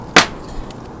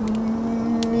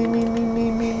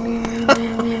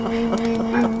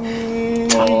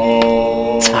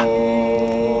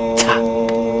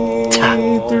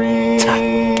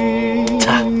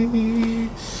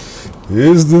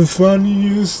Is the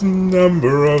funniest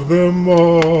number of them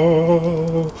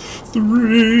all. 3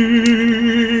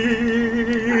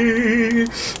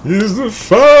 is the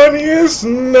funniest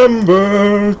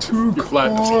number to call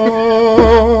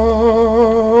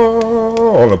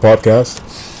on a podcast.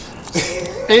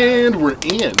 And we're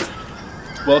in.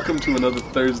 Welcome to another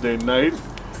Thursday night.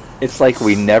 It's like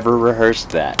we never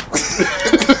rehearsed that.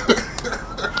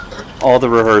 All the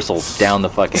rehearsals down the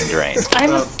fucking drain.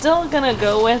 I'm still gonna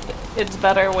go with it's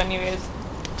better when you guys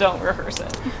don't rehearse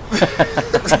it.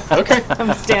 Okay.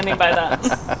 I'm standing by that.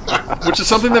 Which is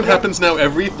something that happens now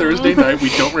every Thursday night. We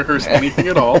don't rehearse anything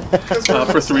at all.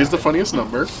 For 3 is the funniest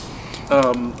number.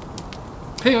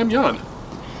 Hey, I'm Jan.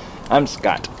 I'm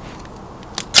Scott.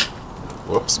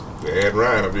 Whoops. And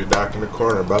Ryan, I'll be back in the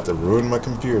corner about to ruin my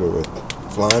computer with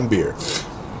flying beer.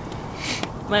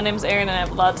 My name's Erin and I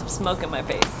have lots of smoke in my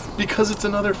face. Because it's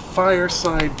another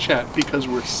fireside chat, because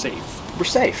we're safe. We're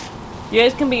safe. You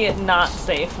guys can be not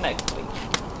safe next week.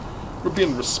 We're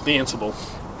being responsible.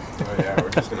 Oh yeah, we're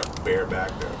just gonna bear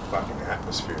back the fucking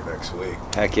atmosphere next week.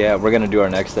 Heck yeah, we're going to do our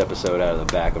next episode out of the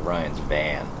back of Ryan's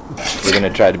van. We're going to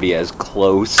try to be as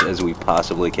close as we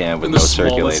possibly can with no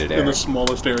circulated air. In the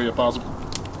smallest area possible.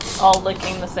 All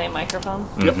licking the same microphone.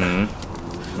 Yep.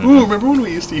 Mm-hmm. Ooh, remember when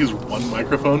we used to use one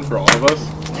microphone for all of us?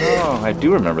 Oh, I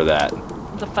do remember that.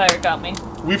 The fire got me.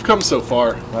 We've come so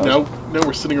far. Wow. Now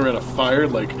we're sitting around a fire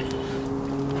like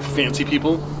fancy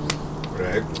people.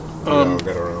 Right? We all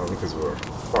got our own because we're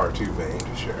far too vain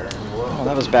to share. Well,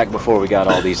 that was back before we got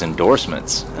all these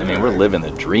endorsements. I mean, we're living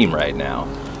the dream right now.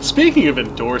 Speaking of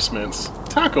endorsements,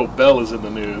 Taco Bell is in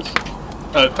the news.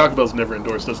 Taco Bell's never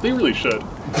endorsed us. They really should.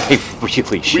 They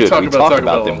really should. talk We about talk Taco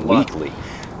about Bell them a lot. weekly.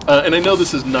 And I know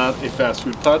this is not a fast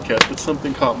food podcast, but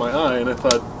something caught my eye, and I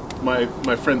thought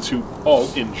my friends who all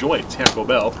enjoy Taco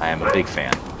Bell I am a big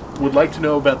fan. would like to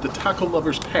know about the Taco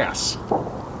Lovers Pass.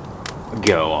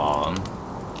 Go on.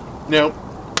 Now,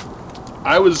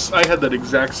 I had that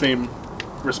exact same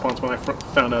response when I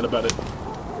found out about it.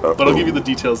 But I'll give you the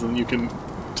details and then you can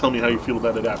tell me how you feel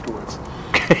about it afterwards.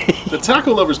 The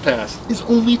Taco Lovers Pass is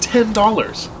only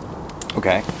 $10.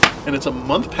 Okay. And it's a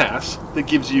month pass that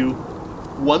gives you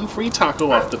 1 free taco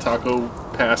off the Taco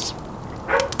Pass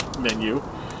menu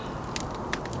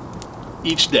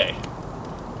each day,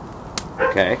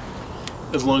 Okay.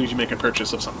 as long as you make a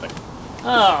purchase of something.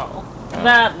 Oh,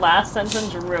 that last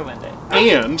sentence ruined it.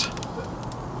 And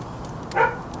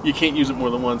you can't use it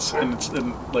more than once, and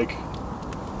I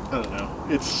don't know.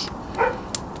 It's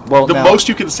Well, the now, most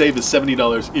you can save is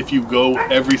 $70 if you go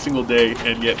every single day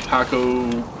and get Taco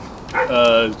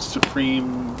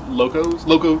Supreme Doritos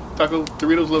Taco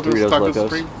Locos.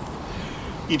 Supreme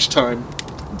each time.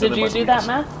 Did you do that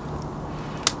math?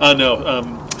 No,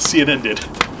 CNN did.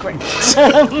 Great.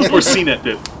 Or CNET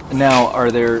did. Now,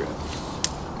 are there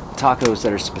tacos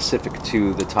that are specific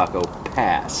to the Taco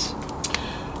Pass?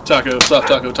 Taco, soft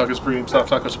taco, taco supreme, soft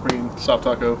taco supreme, soft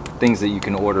taco. Things that you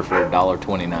can order for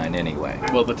 $1.29 anyway.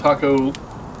 Well, the taco,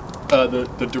 the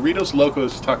Doritos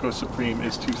Locos Taco Supreme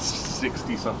is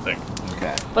 $2.60 something.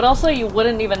 Okay. But also, you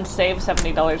wouldn't even save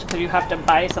 $70 because you have to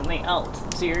buy something else.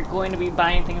 So you're going to be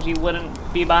buying things you wouldn't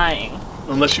be buying.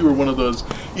 Unless you were one of those,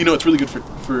 it's really good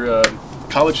for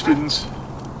college students,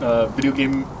 video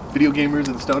gamers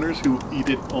and stoners who eat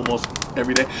it almost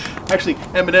every day. Actually,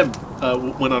 Eminem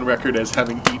went on record as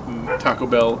having eaten Taco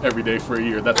Bell every day for a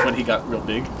year. That's when he got real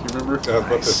big. You remember? I was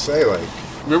about to say, like,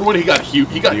 Remember when he got huge?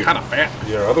 He got kind of fat.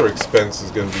 your other expense is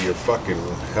going to be your fucking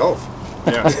health.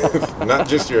 Yeah. Not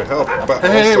just your health, but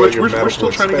Hey, also your we're medical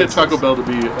still trying to get expenses. Taco Bell to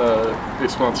be a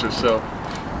sponsor, so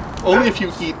only if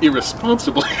you eat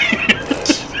irresponsibly.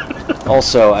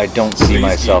 Also, I don't see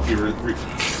myself.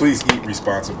 Please eat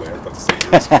responsibly. I was about to say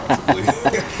irresponsibly.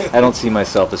 I don't see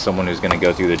myself as someone who's going to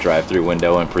go through the drive-through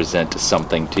window and present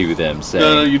something to them saying.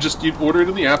 No, you order it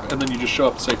in the app, and then you just show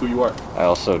up and say who you are. I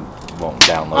also won't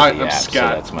download Hi, the I'm app, Scott. so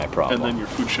that's my problem. And then your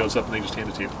food shows up, and they just hand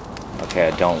it to you. Okay,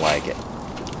 I don't like it.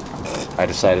 I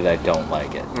decided I don't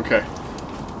like it. Okay.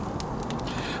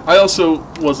 I also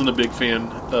wasn't a big fan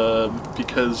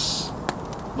because,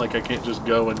 I can't just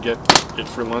go and get it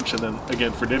for lunch and then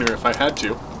again for dinner if I had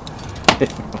to.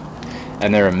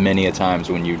 And there are many a times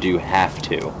when you do have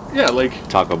to. Yeah,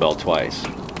 Taco Bell twice.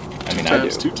 I mean, I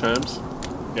do. 2 times.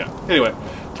 Yeah. Anyway,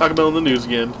 Taco Bell in the news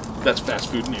again. That's fast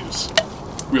food news.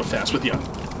 Real fast with Jan.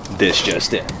 This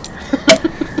just in.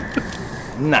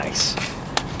 Nice.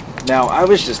 Now, I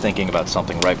was just thinking about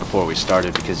something right before we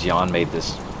started because Jan made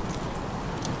this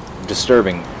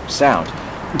disturbing sound.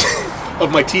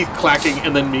 Of my teeth clacking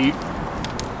and then me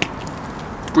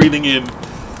breathing in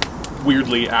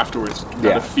weirdly afterwards out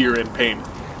Yeah. of fear and pain.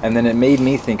 And then it made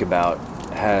me think about,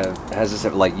 has this,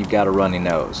 like, you've got a runny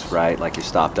nose, right? Like you're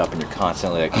stopped up and you're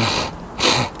constantly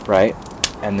like, right?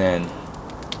 And then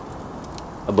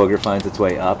a booger finds its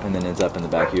way up and then ends up in the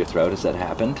back of your throat. Has that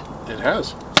happened? It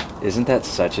has. Isn't that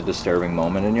such a disturbing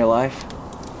moment in your life?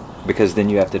 Because then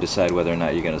you have to decide whether or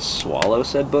not you're going to swallow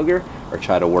said booger or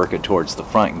try to work it towards the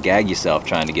front and gag yourself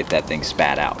trying to get that thing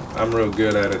spat out. I'm real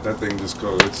good at it. That thing just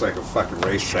goes. It's like a fucking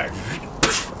racetrack,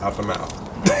 out the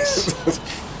mouth. Nice.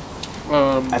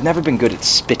 I've never been good at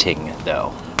spitting,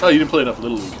 though. Oh, you didn't play enough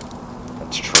Little League.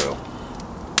 That's true.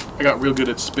 I got real good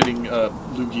at spitting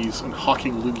loogies and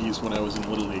hawking loogies when I was in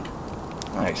Little League.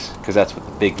 Nice, because that's what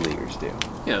the big leaguers do.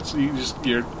 Yeah, so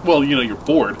you're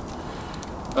bored,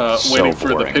 So waiting for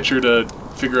the boring. pitcher to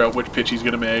figure out which pitch he's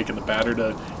gonna make and the batter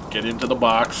to get into the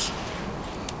box.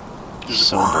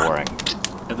 So boring.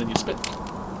 And then you spit.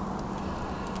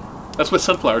 That's what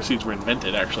sunflower seeds were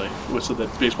invented, actually. It was so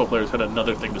that baseball players had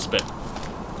another thing to spit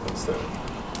Instead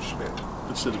of Schmidt.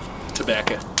 instead of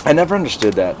tobacco. I never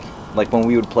understood that. Like when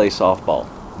we would play softball,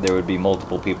 there would be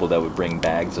multiple people that would bring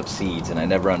bags of seeds, and I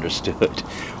never understood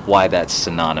why that's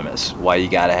synonymous. Why you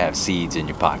gotta have seeds in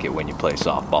your pocket when you play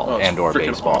softball Oh, it's and or freaking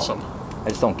baseball. awesome. I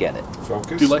just don't get it.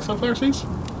 Focus. Do you like sunflower seeds?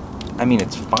 I mean,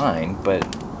 it's fine, but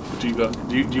Do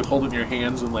you hold it in your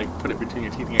hands and like put it between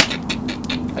your teeth and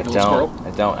I like a little squirrel? don't.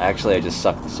 I don't. Actually, I just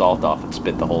suck the salt off and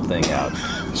spit the whole thing out.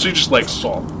 So you just like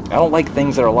salt. I don't like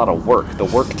things that are a lot of work. The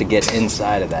work to get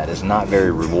inside of that is not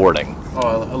very rewarding.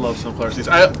 Oh, I love sunflower seeds.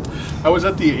 I was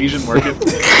at the Asian market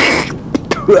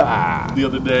the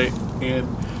other day, and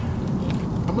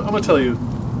I'm gonna tell you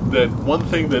that one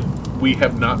thing that we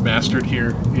have not mastered here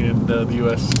in the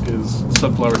U.S. is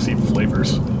sunflower seed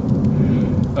flavors.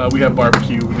 We have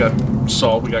barbecue, we got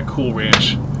salt, we got Cool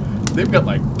Ranch. They've got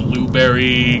like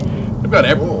blueberry. They've got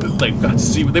got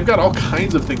seaweed. They've got all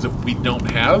kinds of things that we don't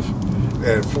have,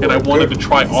 and I wanted to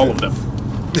try all of them.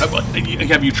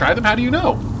 Have you tried them? How do you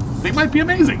know? They might be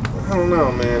amazing. I don't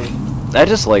know, man. I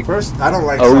just like First, I don't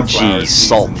like OG sunflower seeds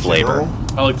salt in flavor. general.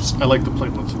 I like the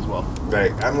plain ones as well.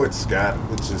 Like, I'm with Scott.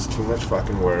 It's just too much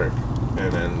fucking work,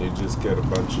 and then you just get a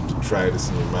bunch of detritus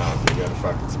in your mouth. You gotta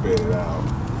fucking spit it out.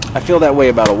 I feel that way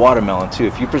about a watermelon too.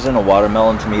 If you present a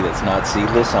watermelon to me that's not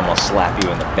seedless, I'm gonna slap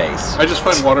you in the face. I just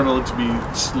find watermelon to be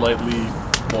slightly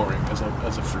boring as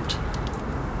a fruit.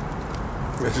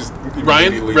 It just Ryan,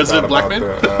 immediately Resident thought Black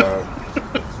about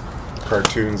the,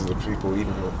 cartoons of the people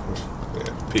eating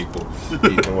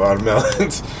eating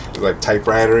watermelons. It's like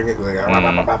typewritering it. Like,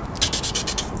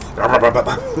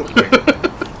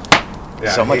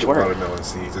 yeah, So I much hated work. watermelon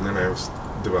seeds, and then I was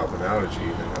developed an allergy,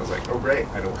 and I was like, oh great,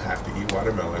 I don't have to eat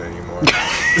watermelon anymore.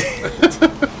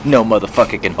 No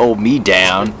motherfucker can hold me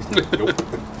down. Nope.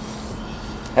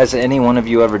 Has any one of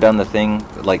you ever done the thing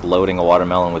like loading a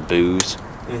watermelon with booze?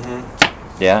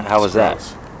 Mm-hmm. Yeah, how was that?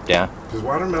 Gross. Yeah. Because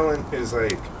watermelon is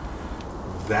like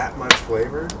that much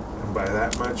flavor, and by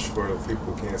that much, for people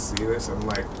who can't see this, I'm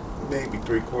like maybe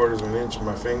 3/4 of an inch of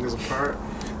my fingers apart,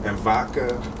 and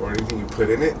vodka or anything you put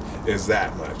in it is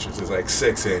that much, which is like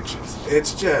 6 inches.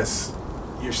 It's just,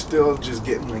 you're still just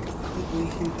getting like lightly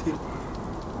hinted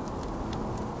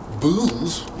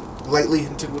booze, lightly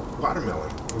hinted with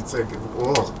watermelon. It's like,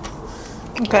 oh.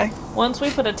 Okay. Once we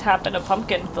put a tap in a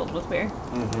pumpkin filled with beer.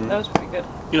 Mm-hmm. That was pretty good.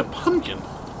 In a pumpkin.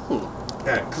 Ooh,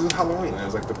 Yeah, because it's Halloween. It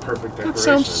was like the perfect decoration. that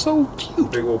sounds so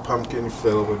cute. Big old pumpkin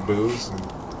filled with booze, and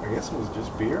I guess it was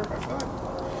just beer, I thought.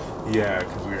 Yeah,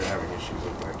 because we were having issues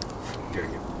with like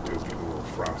getting it was getting a little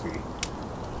frothy.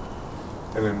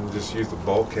 And then just use the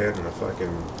bulkhead and a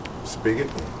fucking spigot.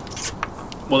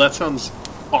 Well, that sounds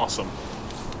awesome.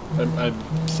 I'm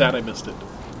sad I missed it.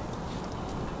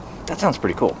 That sounds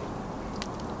pretty cool.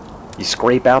 You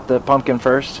scrape out the pumpkin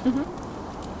first,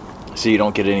 so you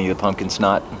don't get any of the pumpkin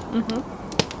snot.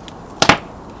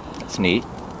 That's neat.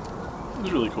 It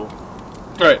was really cool.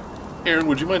 All right, Aaron,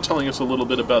 would you mind telling us a little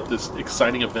bit about this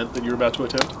exciting event that you're about to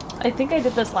attend? I think I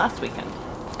did this last weekend.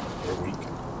 For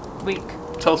a week.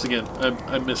 Tell us again.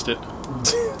 I missed it.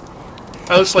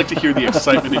 I just like to hear the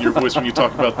excitement in your voice when you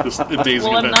talk about this amazing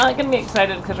Well, I'm event. not going to be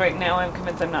excited because right now I'm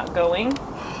convinced I'm not going.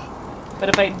 But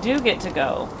if I do get to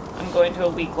go, I'm going to a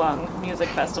week-long music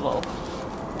festival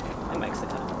in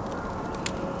Mexico.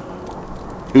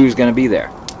 Who's gonna be there?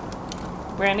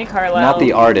 Brandy Carlisle. Not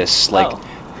the artists, like Oh.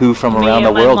 who from Me around the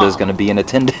and my world mom. is gonna be in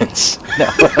attendance. No.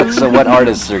 So what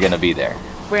artists are gonna be there?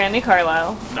 Brandy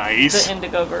Carlisle, Nice. the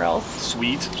Indigo Girls,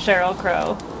 Sweet. Sheryl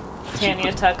Crow,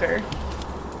 Tanya Tucker.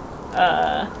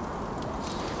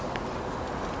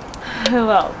 Who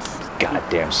else?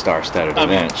 goddamn star-studded I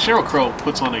mean, event. Sheryl Crow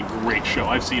puts on a great show.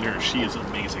 I've seen her. She is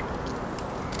amazing.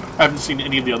 I haven't seen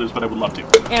any of the others, but I would love to.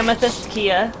 Amethyst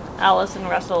Kia, Allison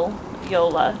Russell,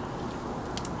 Yola,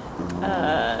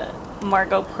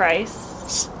 Margot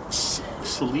Price,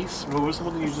 Celise? What was the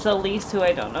one that you just... Celise, who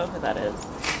I don't know who that is.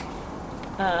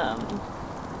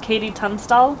 Katie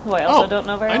Tunstall, who I also don't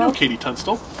know very I well. know Katie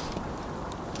Tunstall.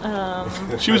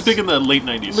 She was big in the late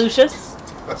 90s. Lucius.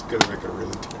 That's gonna make a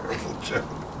really terrible joke.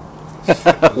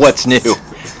 What's new?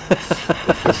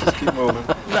 Let's just keep moving.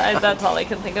 That's all I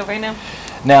can think of right now.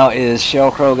 Now, is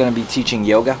Sheryl Crow going to be teaching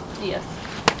yoga? Yes.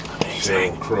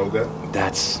 Cheryl Kroga.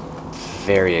 That's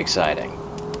very exciting.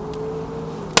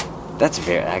 That's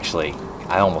very... Actually,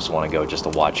 I almost want to go just to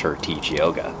watch her teach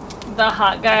yoga. The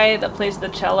hot guy that plays the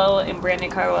cello in Brandy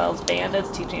Carlisle's band is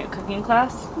teaching a cooking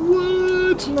class.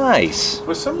 What? Nice.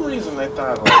 For some reason, I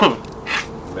thought like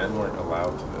men weren't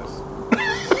allowed to this.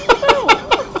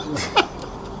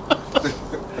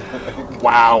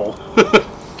 Wow.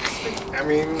 I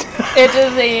mean, It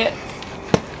is a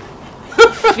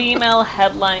female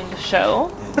headlined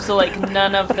show, so like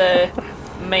none of the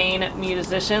main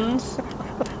musicians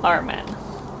are men.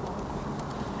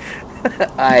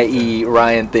 I.e.,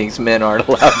 Ryan thinks men aren't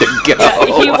allowed to go.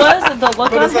 He was the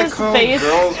look but on it's like his cool. face.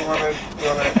 Girls wanna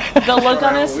The look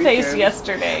on his face weekend.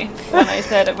 yesterday when I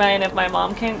said, Ryan, if my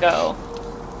mom can't go,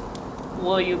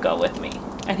 will you go with me?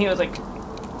 And he was like,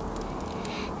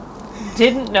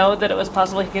 didn't know that it was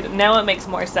possible he could. Now it makes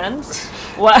more sense.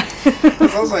 What?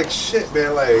 'Cause I was like, shit,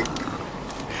 man, like,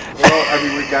 well, I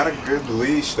mean, we got a good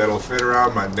leash that'll fit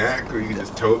around my neck, or you can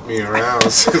just tote me around.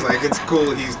 So, like, it's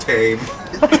cool, he's tame.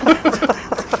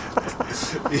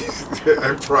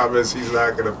 I promise he's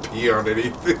not gonna pee on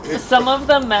anything. Some of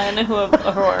the men who are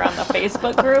on the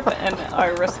Facebook group and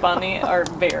are responding are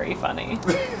very funny.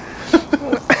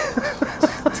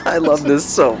 I love this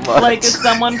so much. Like,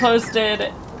 someone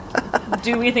posted,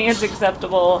 do we think it's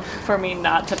acceptable for me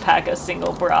not to pack a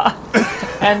single bra?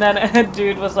 And then a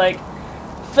dude was like,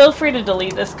 feel free to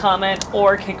delete this comment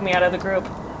or kick me out of the group,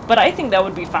 but I think that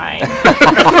would be fine.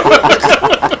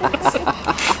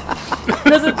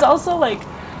 Because it's also like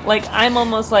I'm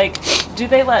almost like, do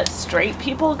they let straight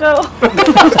people go?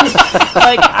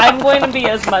 Like, I'm going to be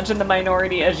as much in the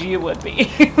minority as you would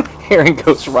be. Aaron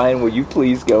goes, Ryan, will you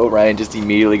please go? Ryan just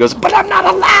immediately goes, but I'm not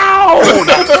allowed!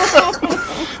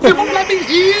 They won't let me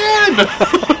in!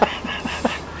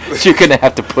 So you're gonna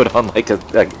have to put on like a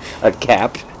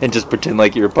cap and just pretend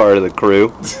like you're a part of the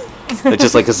crew. It's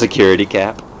just like a security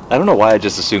cap. I don't know why I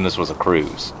just assumed this was a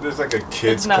cruise. There's like a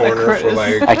kid's It's not a corner for cruise.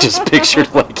 like I just pictured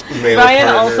like male Ryan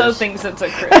partners. also thinks it's a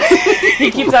cruise.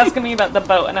 He keeps asking me about the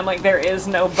boat, and I'm like, there is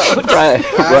no boat. Ryan,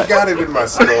 I got it in my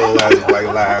skull as of like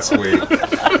last week.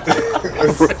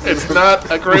 It's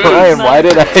not a cruise. Ryan,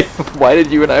 why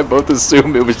did you and I both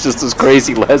assume it was just this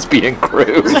crazy lesbian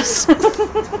cruise?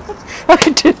 I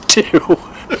did too.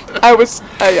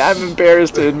 I'm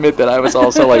embarrassed to admit that I was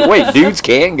also like, wait, dudes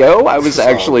can go? I was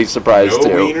actually surprised no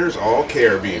too. wieners, all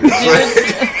carabiners.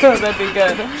 Oh, that'd be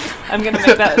good. I'm gonna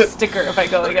make that a sticker if I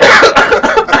go again.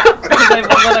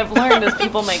 Because what I've learned is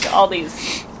people make all these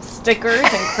stickers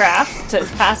and crafts to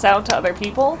pass out to other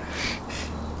people.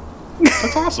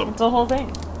 That's awesome. It's a whole thing.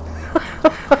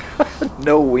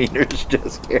 No wieners,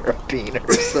 just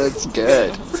carabiners. That's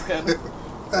good. It's good.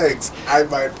 Thanks. I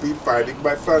might be finding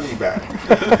my funny back.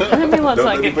 I mean, let's Don't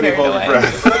not get anybody carried hold away.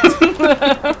 your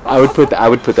breath. I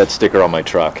would put that sticker on my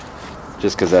truck,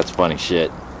 just because that's funny shit.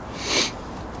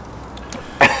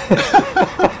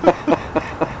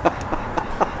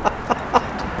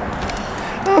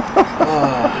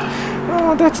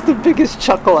 Oh, that's the biggest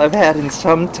chuckle I've had in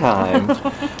some time.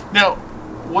 Now,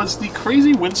 was the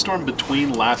crazy windstorm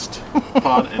between last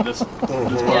pod and this pod?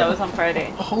 Yeah, it was on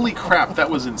Friday. Holy crap, that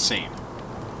was insane.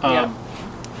 Yeah.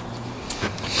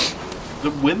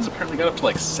 The winds apparently got up to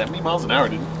like 70 miles an hour,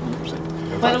 didn't you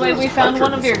say? By the way, we found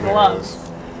one of your gloves.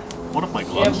 One of my You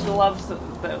gloves. have gloves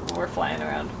that were flying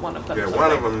around. One of them. Yeah, is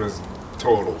one over of them is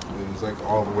total. It was like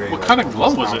all the way. What like, kind of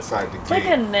glove almost was it? outside the It's like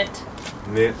a gate. knit.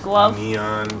 Knit glove.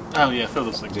 neon. Oh yeah, throw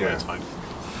those things away. Yeah. It's fine.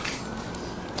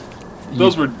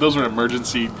 Those were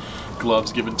emergency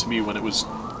gloves given to me when it was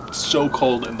so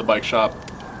cold in the bike shop,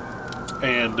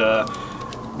 and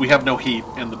we have no heat,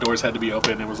 and the doors had to be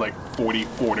open. It was like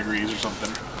 44 degrees or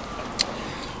something.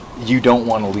 You don't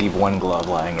want to leave one glove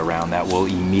lying around. That will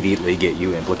immediately get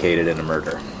you implicated in a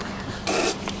murder.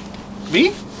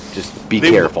 Me? Just be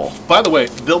They- careful. By the way,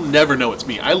 they'll never know it's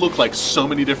me. I look like so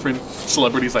many different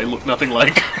celebrities. I look nothing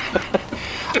like.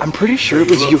 I'm pretty sure it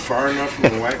You was look you. far enough from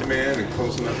a white man and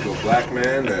close enough to a black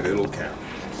man that it'll count.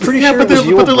 pretty Yeah, sure but it was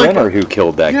they're- but Yul they're like- Brynner who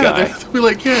killed that Yeah, guy. they'll be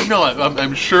like, yeah, no,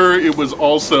 I'm sure it was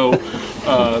also,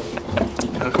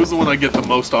 who's the one I get the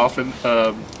most often?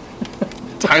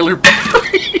 Tyler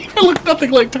Perry. I look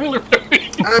nothing like Tyler Perry.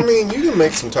 I mean, you can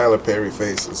make some Tyler Perry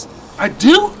faces. I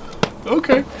do?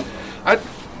 Okay.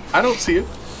 I don't see it.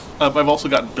 I've also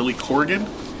got Billy Corgan.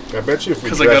 I bet you if we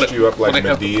Because I got dressed you up like when I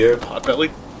have Medea, pot belly.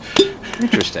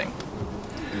 Interesting.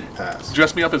 you'd pass.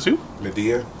 Dress me up as who?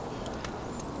 Medea?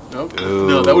 No,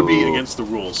 no, that would be Ooh. against the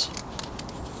rules.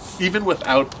 Even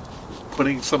without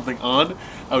putting something on,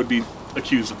 I would be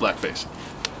accused of blackface.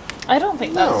 I don't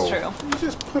think that's No. true. You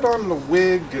just put on the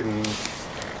wig and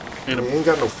And you ain't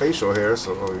got no facial hair,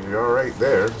 so you're all right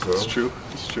there. So. it's true.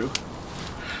 It's true.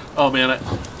 Oh man,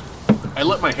 I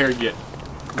let my hair get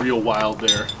real wild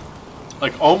there,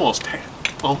 like almost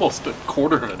a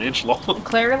quarter of an inch long.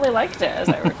 Claire really liked it, as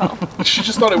I recall. She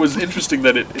just thought it was interesting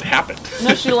that it happened.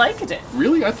 No, she liked it.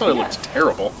 Really, I thought it Yeah. looked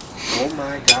terrible. Oh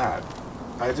my god.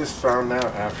 I just found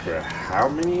out after how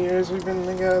many years we've been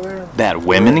together? That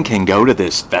women can go to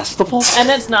this festival? And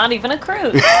it's not even a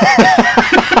cruise.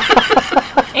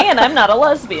 And I'm not a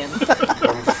lesbian.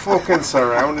 I'm fucking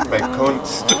surrounded by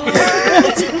cunts.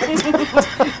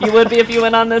 You would be if you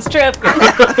went on this trip.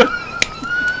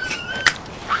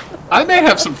 I may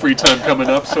have some free time coming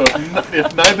up, so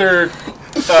if neither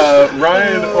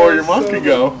Ryan or your mom can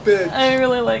go, Bitch. I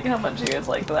really like how much you guys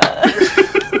like that.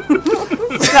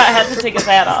 Scott had to take his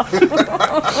hat off.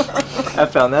 I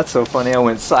found that so funny I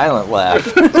went silent laugh.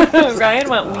 Ryan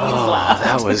went wheeze laugh.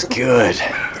 That was good.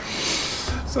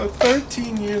 So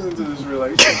 13 years into this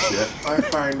relationship, I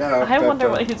find out I that wonder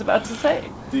what he's about to say.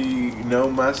 the no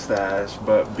mustache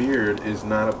but beard is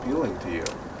not appealing to you.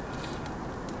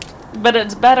 But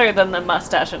it's better than the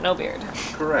mustache and no beard.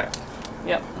 Correct.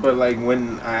 Yep. But like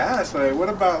when I asked, like, what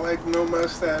about like no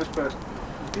mustache but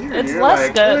beard? It's You're less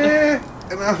like, good. "Eh."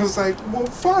 And I was like, well,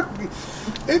 fuck.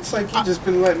 It's like you just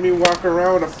been letting me walk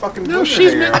around with a fucking no, booger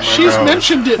she's hanger on my she's nose.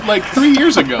 mentioned it like 3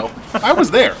 years ago. I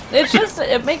was there. It's just,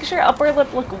 it makes your upper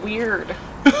lip look weird.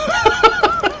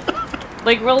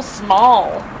 Like real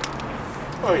small.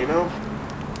 Oh, you know,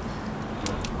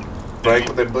 Frank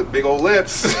with their big old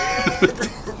lips.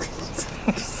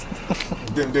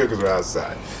 Didn't do it because we're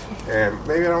outside. And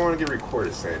maybe I don't want to get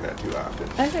recorded saying that too often.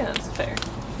 I think that's fair.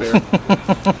 There.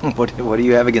 What do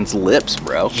you have against lips,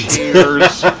 bro?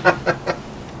 Cheers.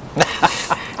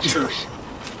 Cheers.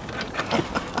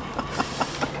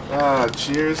 Ah,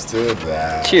 cheers to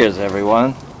that. Cheers,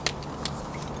 everyone.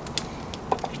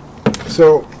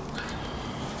 So,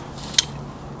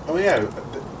 oh yeah,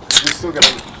 we still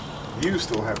got. You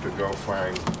still have to go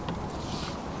find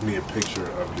me a picture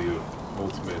of the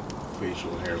ultimate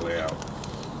facial hair layout,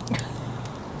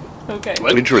 Okay.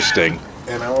 What? Interesting.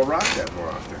 and I will rock that more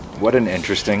often. What an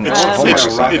interesting It's, Oh it's,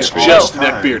 my God. it's All just the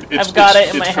neck time. beard. It's, I've got it's,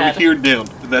 it in it's my from head. here down,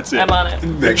 and that's it. I'm on it.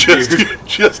 Neck Just, beard.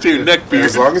 just here, neck beard.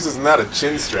 As long as it's not a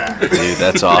chin strap. Dude,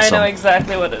 that's I awesome. know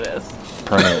exactly what it is.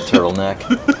 Permanent turtleneck.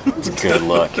 It's a good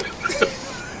look.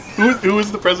 Who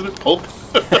is the president? Polk?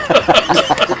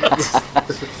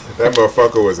 That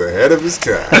motherfucker was ahead of his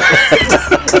time.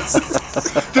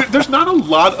 There's not a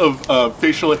lot of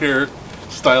facial hair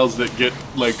styles that get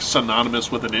like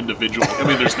synonymous with an individual. I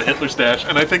mean, there's the Hitler stash,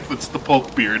 and I think that's the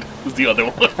Polk beard was the other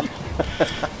one.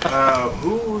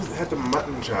 Who had the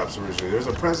mutton chops originally? There's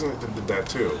a president that did that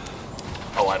too.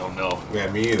 Oh, I don't know.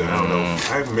 Yeah, me either. I don't know.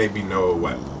 I maybe know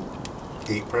what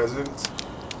 8 presidents.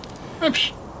 I'm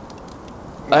sh-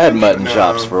 I had mutton No.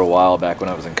 chops for a while back when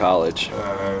I was in college.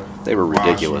 They were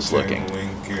ridiculous Washington, looking.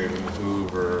 Lincoln,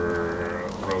 Hoover,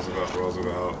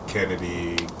 Roosevelt,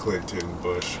 Kennedy, Clinton,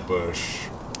 Bush.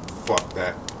 Fuck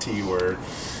that T word.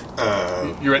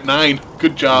 You're at 9.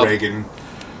 Good job. Reagan,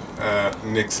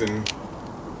 Nixon.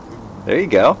 There you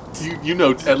go. You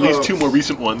know at least 2 more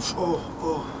recent ones.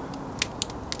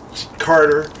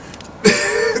 Carter.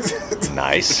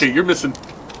 Nice. Okay, you're missing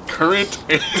current.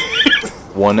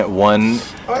 One Oh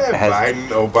yeah, Has- Biden,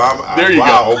 Obama. There you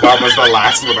wow, go. Obama's the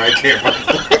last one I can't.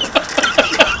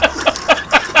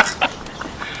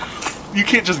 You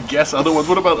can't just guess other ones.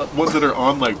 What about ones that are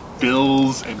on like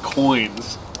bills and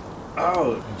coins?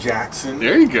 Oh, Jackson.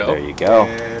 There you go. There you go.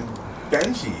 And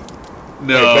Benji.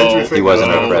 No. Benjamin Franklin wasn't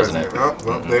was a the president. Oh,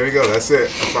 well, there you go. That's it. I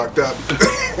fucked up. I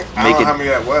don't know Making- how many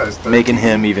that was. 13. Making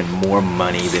him even more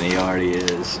money than he already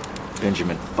is.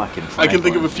 Benjamin fucking I Franklin. can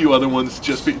think of a few other ones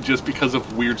just because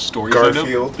of weird stories. I know.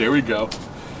 Garfield. There we go.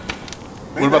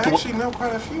 Man, about I the one- actually know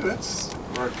quite a few. That's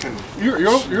working.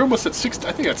 You're almost at 6.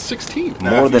 I think that's 16. Now,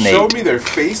 More if than you show 8. me their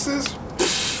faces.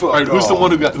 Fuck All right, who's the off.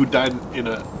 one who died in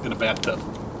a bathtub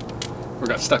or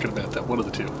got stuck in a bathtub? One of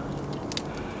the two.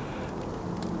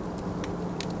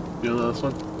 You know this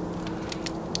one?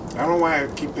 I don't know why I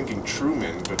keep thinking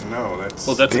Truman, but no, that's...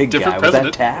 Well, that's a Big different guy. Was that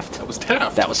president. Taft? That was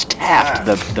Taft. That was Taft,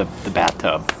 the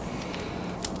bathtub.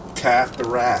 Taft the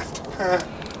Raft.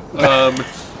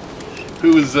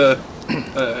 Who is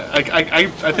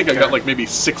I think I got like maybe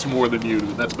 6 more than you,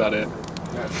 and that's about it.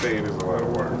 That fade is a lot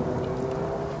of work.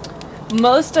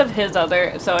 Most of his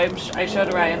other, so I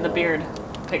showed Ryan the beard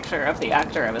picture of the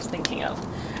actor I was thinking of,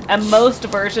 and most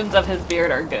versions of his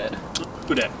beard are good.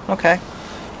 Who dat? Okay.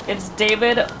 It's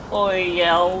David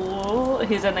Oyelowo.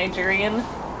 He's a Nigerian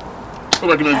I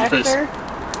recognize your face.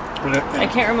 actor. I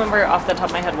can't remember off the top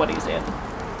of my head what he's in.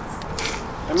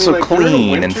 I mean, So like, during the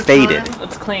clean and winter faded. time-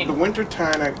 It's The clean. winter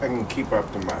time, I can keep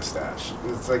up the mustache.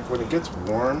 It's like when it gets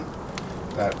warm,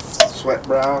 that sweat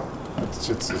brow, it's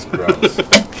just gross.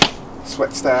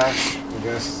 Sweat stash, I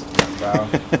guess. Brow.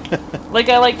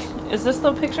 Is this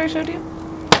the picture I showed you?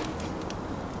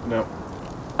 No.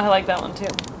 I like that one too.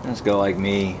 Let's go like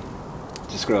me.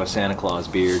 Just grow a Santa Claus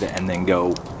beard and then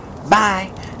go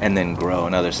bye, and then grow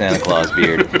another Santa Claus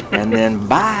beard and then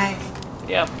bye.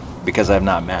 Yep. Because I've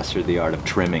not mastered the art of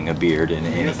trimming a beard in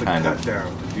He any has to kind cut of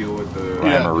down to deal with the... rhyme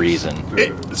Yeah. or reason.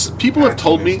 People have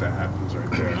told me. That happens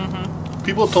right there.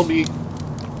 People have told me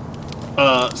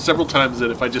several times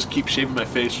that if I just keep shaving my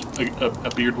face,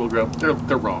 a beard will grow.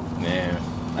 They're wrong. Yeah.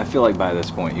 I feel like by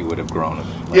this point you would have grown it.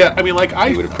 Like, Yeah, I mean, like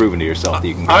you would have proven to yourself that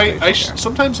you can grow facial hair.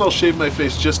 sometimes I'll shave my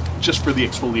face just for the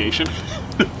exfoliation.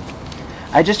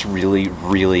 I just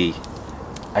really,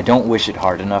 I don't wish it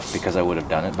hard enough because I would have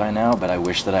done it by now, but I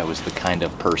wish that I was the kind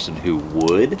of person who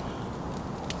would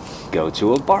go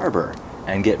to a barber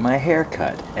and get my hair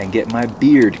cut and get my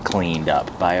beard cleaned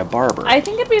up by a barber. I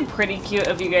think it'd be pretty cute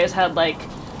if you guys had like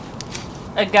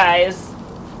a guy's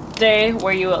day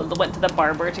where you went to the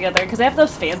barber together, because they have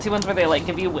those fancy ones where they like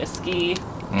give you whiskey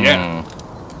Yeah,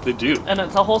 they do. and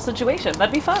it's a whole situation.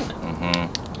 That'd be fun.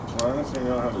 So honestly, you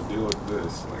know how to deal with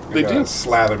this. Like, They gotta do.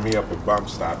 slather me up with bump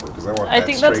stopper because I want I that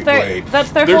think that's straight their blade.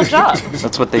 that's their They're- whole job.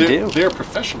 That's what they do. They're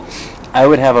professionals. I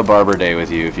would have a barber day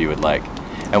with you if you would like.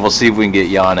 And we'll see if we can get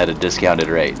Jan at a discounted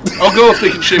rate. I'll go if they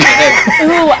can shave my head.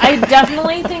 Ooh, I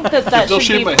definitely think that they'll should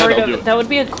shave be my head, part I'll do of. it. That would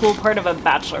be a cool part of a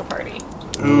bachelor party.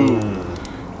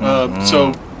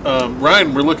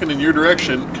 Ryan, we're looking in your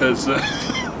direction because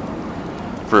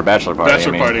For a bachelor party, Bachelor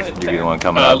I mean, party. you'd be the one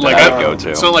coming up like that I I would go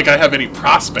to. It's not like I have any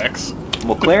prospects.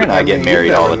 Well, Claire and I I get mean, married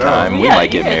you all the never know. time. We Yeah, might you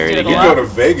get guys married do it a You again. go to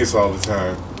Vegas all the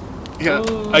time. Yeah,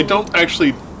 Ooh. I don't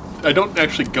actually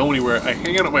go anywhere. I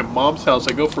hang out at my mom's house.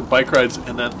 I go for bike rides,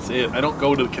 and that's it. I don't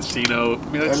go to the casino. I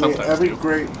mean, I sometimes every do.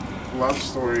 great love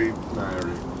story, not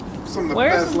every, some of the Where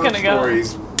is best this love gonna go?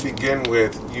 stories begin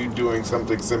with you doing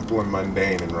something simple and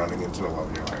mundane and running into the love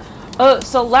of your life. Oh,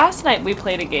 so last night we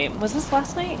played a game. Was this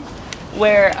last night?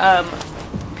 Where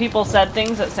people said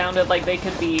things that sounded like they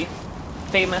could be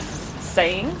famous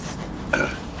sayings, No,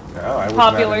 I was popular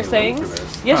not in the mood sayings. for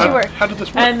this. Yes, you were. How did this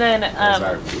work? And then Was I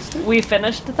artistic? we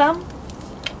finished them,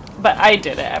 but I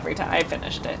did it every time. I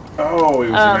finished it. Oh,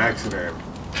 it was an accident.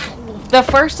 The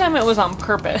first time it was on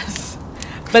purpose,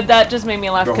 but that just made me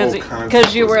laugh The whole because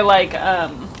concept you was- were like,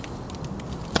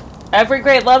 every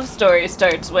great love story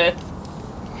starts with,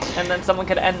 and then someone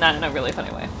could end that in a really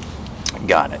funny way.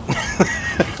 Got it.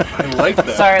 I like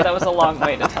that. Sorry, that was a long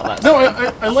way to tell that. No, Story.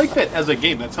 I like that as a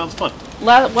game. That sounds fun.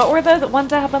 What were the ones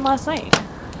that happened last night?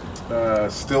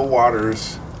 Still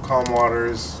waters, calm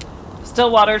waters, Still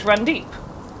waters run deep.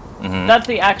 Mhm. That's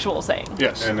the actual saying.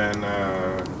 Yes. and then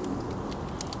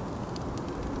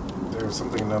there was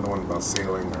another one about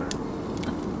sailing or.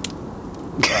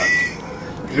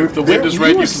 If the wind is right,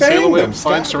 you can sail away and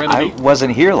find I serenity.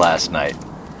 wasn't here last night.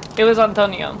 It was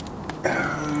Antonio.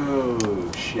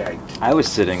 Oh, shite. I was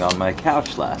sitting on my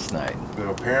couch last night. So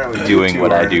apparently, Doing you two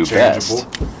what I are do interchangeable.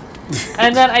 best.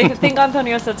 And then I think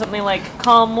Antonio said something like,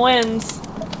 calm winds.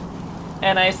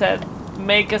 And I said,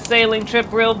 make a sailing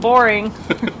trip real boring.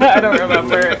 I don't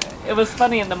remember. It was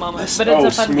funny in the moment, but it's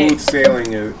a fun smooth game.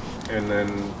 sailing, and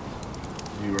then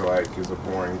you were like, "Is a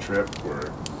boring trip?"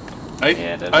 Or Yeah,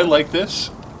 it is. I like this.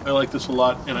 I like this a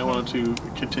lot, and I want to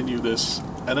continue this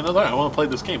at another. I want to play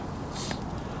this game.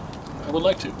 I would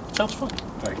like to. It sounds fun.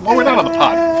 like, Well, we're not on the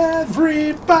pod.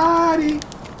 Everybody,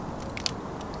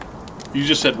 You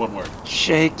just said one word.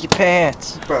 Shake your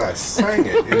pants. but I sang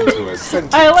it into a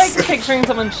sentence. I like picturing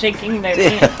someone shaking their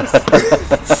pants.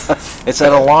 It's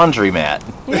at a laundromat.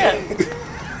 Yeah.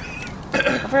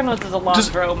 Everyone knows there's a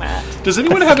laundromat. Does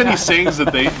anyone have any sayings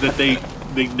that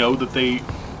they know that they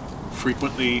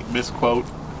frequently misquote,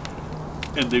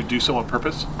 and they do so on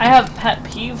purpose? I have pet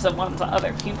peeves of ones that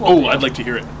other people Oh, do. I'd like to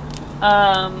hear it.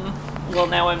 Well,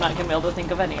 now I'm not going to be able to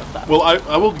think of any of them. Well,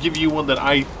 I will give you one that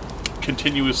I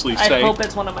continuously I say. hope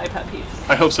it's one of my pet peeves.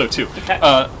 I hope so too. Okay.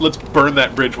 Let's burn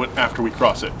that bridge after we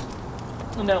cross it.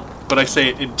 No. But I say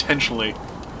it intentionally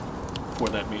for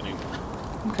that meaning.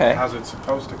 Okay. How's it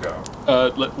supposed to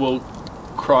go? We'll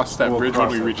cross that We'll bridge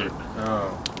cross when we that reach it. bridge.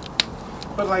 Oh.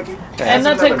 But like, it And has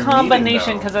that's a another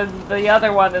combination meaning, because the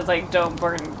other one is like, don't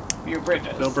burn your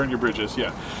bridges. Don't burn your bridges,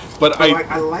 yeah. But though.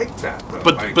 I like that though.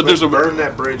 But- like, but there's let's a- burn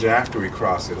that bridge after we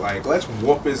cross it. Like, let's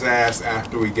whoop his ass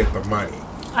after we get the money.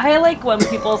 I like when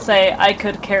people say, I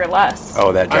could care less.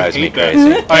 Oh, that I drives me hate that.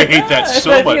 crazy. I hate that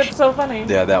so I think much. it's so funny.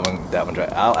 Yeah, that one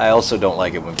drives. I also don't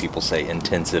like it when people say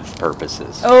intensive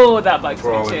purposes. Oh, that bugs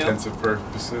For all me too. intensive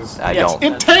purposes. I Yes. don't.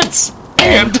 Intense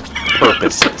and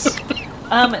Purposes.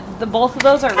 Both of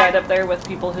those are right up there with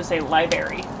people who say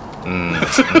library.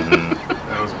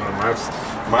 That was one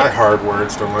of my hard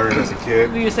words to learn as a Do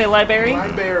kid. you say library?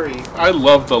 Library. I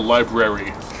love the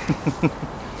library.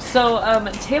 So,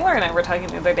 Taylor and I were talking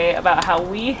the other day about how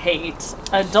we hate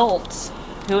adults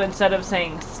who, instead of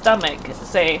saying stomach,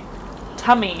 say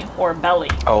tummy or belly.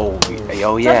 Oh,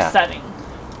 It's yeah. upsetting.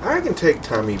 I can take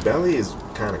tummy. Belly is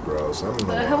kind of gross. I don't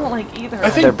know. I don't like either. I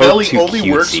They're think both belly too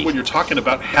only works cutesy. when you're talking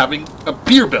about having a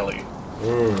beer belly.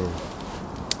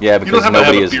 Yeah, You because don't have to nobody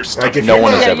have a is. beer stomach. if No you're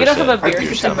one not- has Yeah, ever you don't said. have a Like, beer if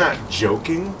you're stomach. not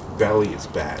joking, belly is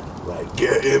bad. Like,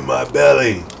 get in my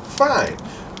belly. Fine.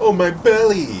 Oh, my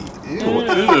belly. Ew, what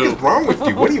the fuck is wrong with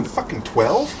you? What are you, fucking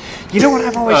 12? You know what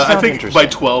I've always I found think interesting? by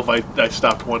 12, I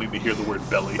stopped wanting to hear the word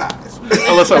belly. Nice.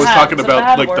 Unless I was bad- talking it's a about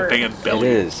bad like the word. band It Belly.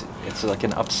 is. It's like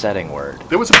an upsetting word.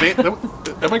 There was a band. Am I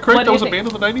correct? What There do was you a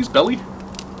band think? in the 90s, Belly.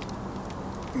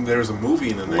 There's a movie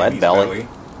in the 90s, Lead belly.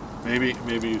 Maybe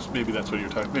that's what you're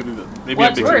talking. Maybe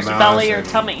What's I'm worse, mixing- belly or and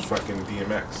tummy? Fucking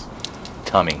DMX.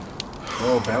 Tummy.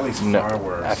 Oh, belly's No, far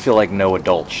worse. I feel like no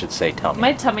adult should say tummy.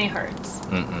 My tummy hurts.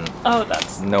 Mm-mm. Oh,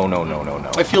 that's. No.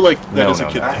 I feel like that No, as a no,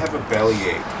 kid. no. I have a belly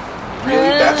ache. Really?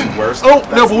 That's worse. Oh,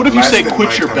 That's no, but what if you less say than quit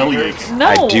my your tummy belly hurts? ache? No,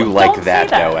 I do like don't say that,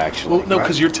 though. that. Actually, Well, no,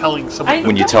 because you're telling someone.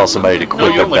 when you tell somebody to No, quit you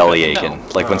their don't like belly that. aching,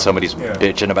 like when somebody's yeah.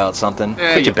 bitching about something, quit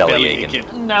your your belly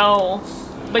aching. No.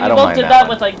 But I you don't both mind did that that one.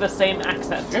 with like the same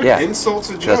accent. Yeah. Insults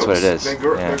and jokes. That's what it is.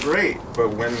 They're Yeah. great, but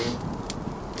when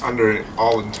under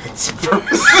all intents and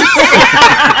purposes.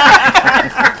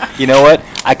 You know what?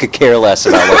 I could care less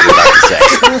about what you're about to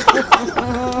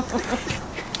say.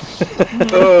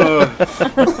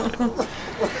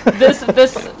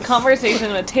 This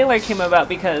conversation with Taylor came about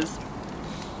because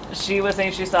she was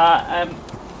saying she saw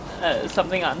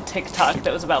something on TikTok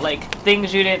that was about like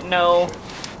things you didn't know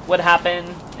would happen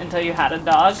until you had a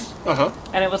dog.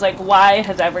 And it was like, why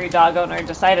has every dog owner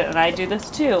decided, and I do this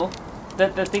too,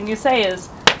 that the thing you say is,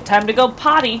 time to go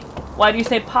potty. Why do you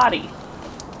say potty?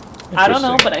 I don't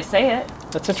know, Interesting. but I say it.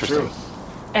 That's interesting.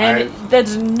 And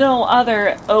there's no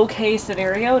other okay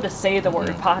scenario to say the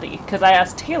word potty. Because I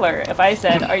asked Taylor if I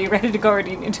said, are you ready to go or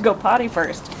do you need to go potty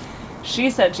first? She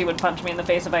said she would punch me in the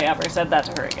face if I ever said that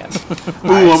to her again.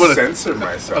 Ooh, I'm I gonna. censor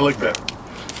myself. I like that.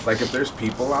 Like if there's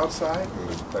people outside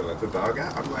and I let the dog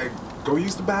out, I'm like, go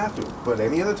use the bathroom. But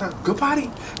any other time, go potty,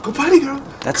 girl.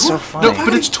 That's Come so on, funny. No,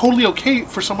 but it's totally okay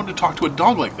for someone to talk to a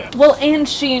dog like that. Well, and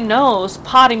she knows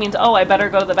potty means, oh, I better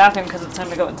go to the bathroom because it's time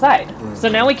to go inside. So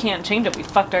now we can't change it. We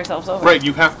fucked ourselves over. Right,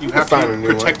 you have find a to new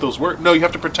protect one. those words. No, you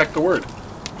have to protect the word.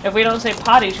 If we don't say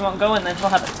potty, she won't go and then she'll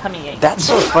have a tummy ache. That's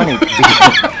so funny.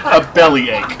 A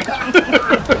belly ache.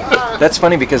 That's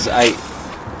funny because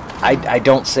I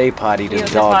don't say potty to You the don't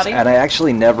say dogs, potty? and I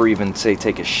actually never even say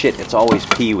take a shit. It's always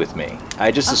pee with me. I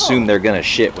just assume they're gonna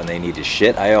shit when they need to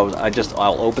shit.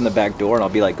 I'll open the back door and I'll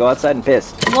be like, go outside and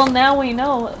piss. Well, now we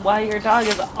know why your dog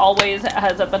is always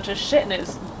has a bunch of shit in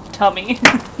his tummy.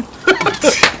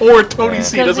 Or Tony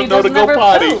C Because he doesn't know to go ever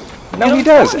potty. poop. No, You he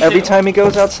don't does. want Every to. time he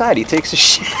goes outside, he takes a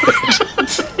shit.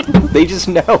 They just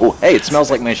know. Hey, it smells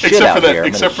like my shit Except out for that, here. I'm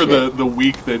except for gonna the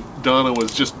week that Donna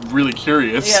was just really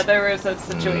curious. Yeah, there was a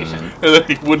situation. And then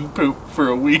he wouldn't poop for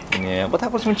a week. shit. Yeah, well,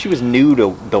 that was when she was new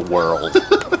to the world.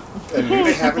 And you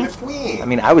having a queen. I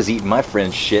mean, I was eating my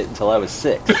friend's shit until I was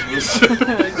 6.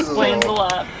 Explains a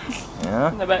lot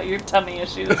Yeah, about your tummy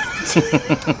issues.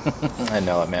 I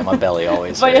know it, man. My belly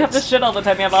always But you have to hurts. shit all the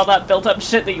time. You have all that built up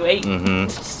shit that you ate.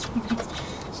 It's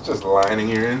just lining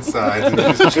your insides and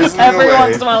just chiseling Every away.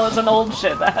 once in a while, it's an old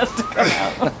shit that has to come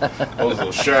out. Those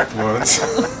little shark ones.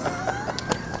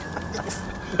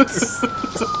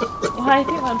 Well, I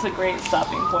think that's a great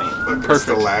stopping point. It's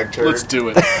the lag turd. Let's do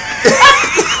it.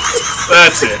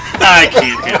 That's it. I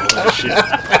can't handle that shit.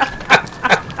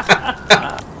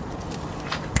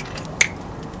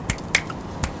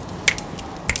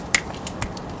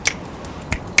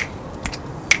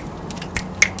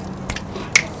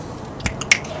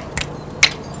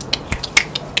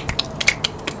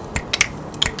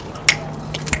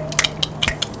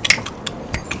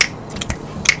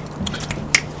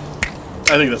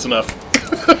 I think that's enough.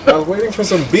 I was waiting for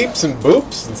some beeps and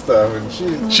boops and stuff, and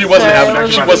She wasn't Sorry, having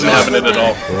it. She I wasn't having it at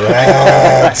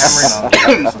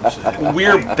all.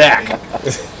 We're back.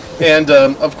 And,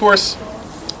 of course,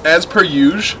 as per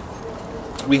usual,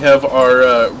 we have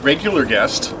our regular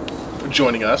guest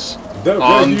joining us,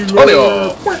 Antonio.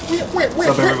 What's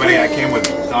up, everybody? I came with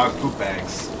dog poop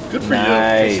bags. Good for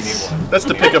Nice. you. That's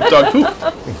to pick up dog poop.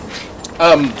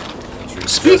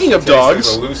 Speaking of dogs,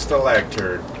 a loose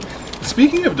stalactite.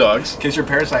 speaking of dogs. In case your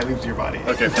parasite leaves your body.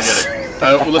 Okay, forget it.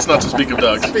 Well, let's not speak of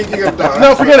dogs. Speaking of dogs,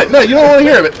 No, forget it. No, you don't want to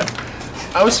hear of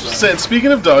it. I was saying,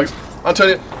 speaking of dogs,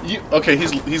 Antonio,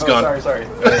 he's gone. Sorry.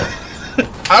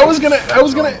 I was gonna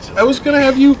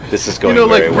have you. This is going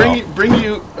like very well. bring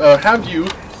you, have you,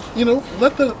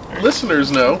 let the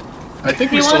listeners know. I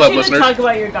think He we still wants have you listeners. to talk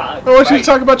about your dog. I want you to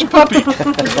talk about your puppy.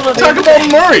 Talk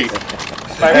about Murray.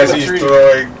 as he's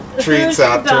throwing treats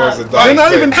out towards the dog. They're not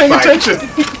saying, even paying "Fight." attention.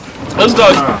 Those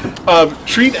dogs,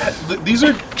 these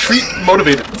are treat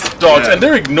motivated dogs, and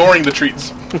they're ignoring the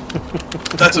treats.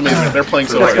 That's amazing. They're playing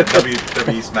so Like a hard.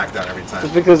 WWE SmackDown every time.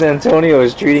 It's because Antonio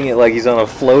is treating it like he's on a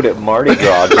float at Mardi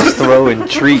Gras, just throwing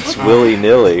treats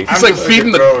willy-nilly. It's like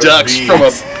feeding the throwing ducks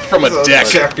beads. from a deck.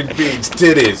 Chucking beads,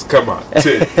 titties. Come on,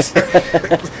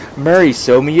 titties. Murray,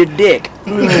 show me your dick.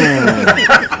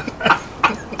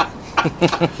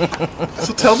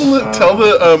 So tell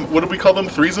the what do we call them?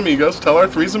 Threes amigos. Tell our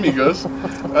threes amigos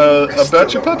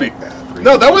about your puppy.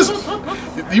 No, that was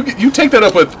you take that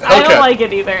up with Hellcat. I don't like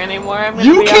it either anymore. I'm gonna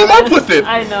You be came up honest. with it.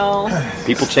 I know.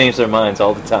 People change their minds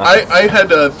all the time. I had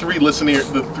three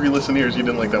listeners. The three listeners. You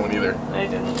didn't like that one either. I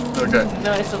didn't. Okay.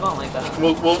 No, I still don't like that.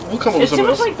 We'll come up with It's too something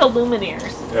much else. like the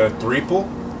Lumineers. Threeple?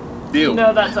 Ew.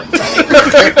 No, that's upsetting.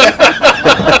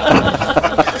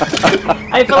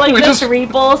 I feel like We the just-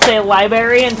 people say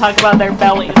library and talk about their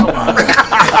bellies a lot.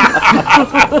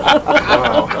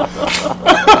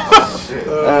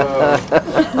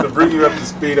 To bring you up to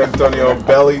speed, Antonio,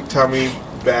 belly, tummy,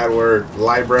 bad word,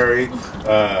 library,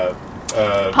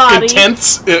 Potty.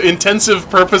 Intensive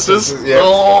purposes. yep,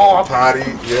 potty,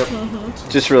 yep.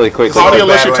 Just really quick, Potty Bad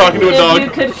unless you're talking to a If dog. you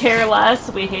could care less,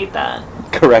 we hate that.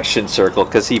 correction circle,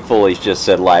 because he fully just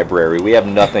said library. We have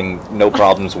no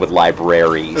problems with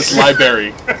libraries. It's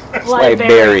library.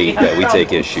 Library that we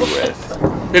take issue with.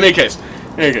 In any case,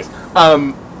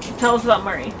 Tell us about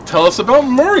Murray. tell us about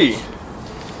Murray.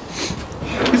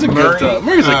 He's a good Murray, dog.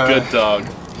 Murray's a good dog.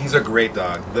 He's a great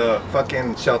dog. The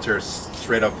fucking shelter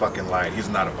straight up fucking lied. He's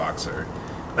not a boxer.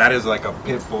 That is like a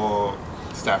pit bull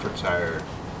Staffordshire.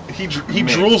 He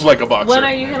drools like a boxer. When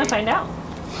are you going to find out?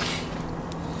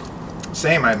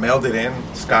 Same, I mailed it in.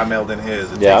 Scott mailed in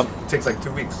his. It takes like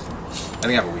 2 weeks. I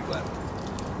think I have a week left.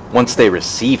 Once they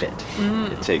receive it,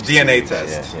 it takes DNA 2 weeks.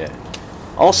 test. Yeah.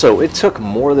 Also, it took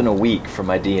more than a week for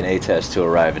my DNA test to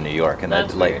arrive in New York, and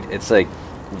That's weird. it's like,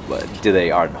 what, do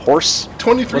they on horse?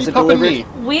 23 Was it pup and delivered?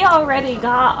 me. We already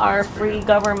got our free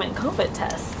government COVID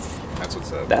tests. That's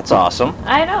what's up. That's awesome.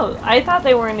 I know. I thought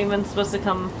they weren't even supposed to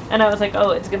come. And I was like,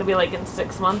 oh, it's going to be like in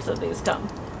 6 months that these come.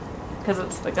 Because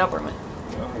it's the government.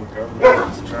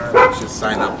 Government's trying to Just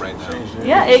sign up right now.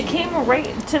 Yeah, it came right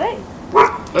today.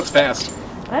 That's fast.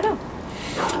 I know.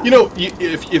 You know,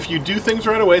 if you do things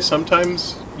right away,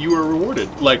 sometimes you are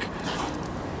rewarded. Like,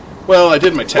 well, I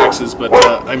did my taxes, but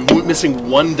I'm missing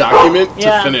one document to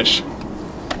Yeah. finish.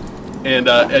 And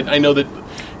I know that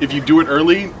if you do it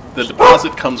early, the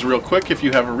deposit comes real quick if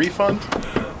you have a refund.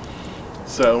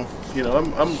 So,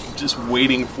 I'm just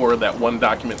waiting for that one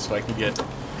document so I can get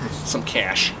some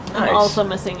cash. I'm Nice. also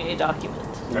missing a document.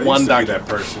 I One used to be document. that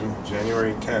person.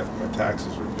 January 10th, my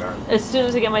taxes were done. As soon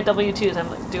as I get my W-2s, I'm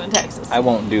like doing taxes. I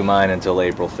won't do mine until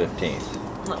April 15th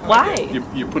Why?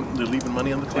 You're leaving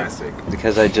money on the table. Classic.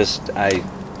 because it's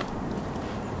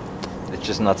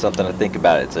just not something to think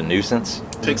about. It's a nuisance.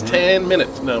 Takes 10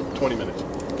 minutes. No, 20 minutes.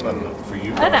 I don't know. For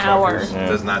you, An hour. motherfuckers. Yeah.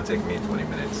 Does not take me 20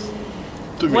 minutes.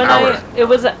 Took me When an hour.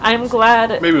 I'm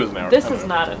glad. Maybe it was an hour. This I don't is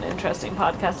know. not an interesting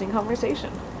podcasting conversation.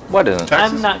 What isn't?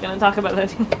 Taxes? I'm not going to talk about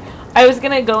that. I was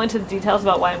going to go into the details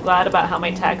about why I'm glad about how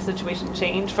my tax situation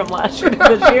changed from last year to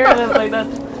this year, and I was like,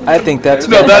 that's I think that's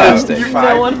No, that is- fantastic.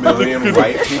 No one- 5 million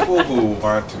white people who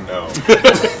want to know.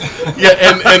 Yeah,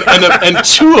 and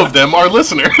 2 of them are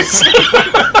listeners.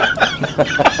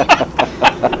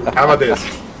 How about this?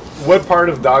 What part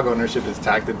of dog ownership is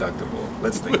tax deductible?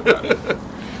 Let's think about it.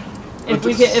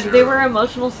 if they were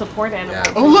emotional support animals.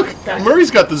 Yeah. Oh, look, That-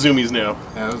 Murray's got the zoomies now.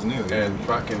 That was new. And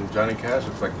fucking Johnny Cash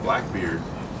looks like Blackbeard.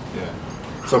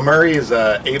 Yeah. So Murray is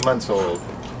 8 months old.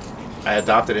 I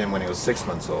adopted him when he was 6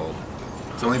 months old.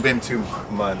 It's only been 2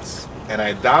 months, and I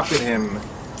adopted him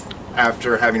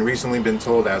after having recently been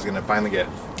told I was going to finally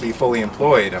be fully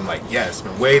employed, I'm like, yes,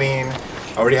 been waiting.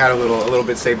 I already had a little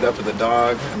bit saved up for the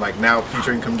dog. I'm like, now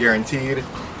future income guaranteed.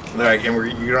 And they're like,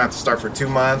 you don't have to start for 2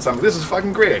 months. I'm like, this is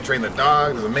fucking great. I trained the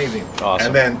dog. It's amazing. Awesome.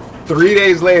 And then 3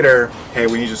 days later, hey,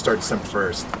 we need you to start December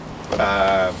 1st.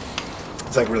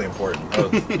 It's like really important. Oh,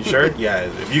 you sure? Yeah,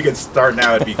 if you could start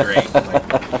now, it'd be great. I'm like,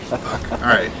 fuck. All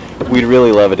right. We'd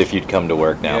really love it if you'd come to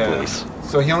work now, Yeah. please.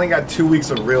 So he only got 2 weeks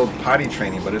of real potty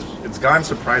training, but it's gone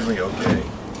surprisingly okay.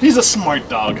 He's a smart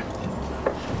dog.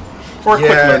 Or a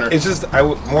quick Yeah, learner. it's just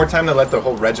more time to let the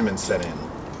whole regimen set in.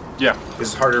 Yeah.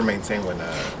 It's harder to maintain when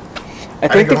I I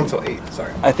didn't go think home till 8.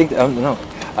 Sorry. I think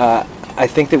I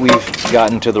think that we've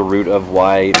gotten to the root of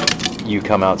why you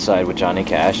come outside with Johnny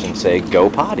Cash and say go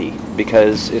potty,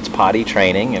 because it's potty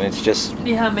training and it's just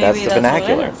Yeah, maybe that's the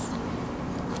vernacular.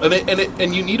 What it is.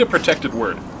 And you need a protected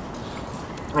word.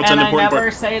 That's And an I important never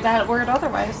part. say that word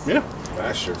otherwise. Yeah.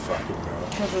 That's your fucking mouth.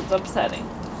 Because it's upsetting.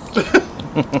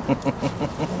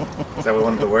 Is that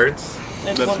one of the words?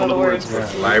 It's That's one of the words. Yeah.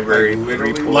 Library, Like,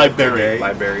 literally three-pull. Library. today,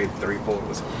 Library, 3-pull.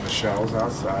 Was Michelle was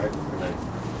outside, and I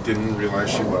didn't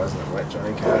realize she was, and I let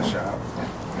Johnny Cash out.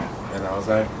 And I was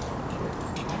like,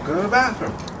 go to the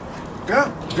bathroom.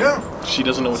 Go. She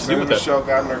doesn't know what to do Soon with that. Michelle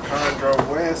got in her car and drove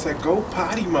away. I said, go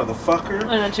potty, motherfucker. And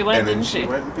then she went, And then didn't she she?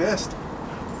 went and pissed.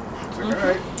 It's like, all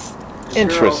right. Good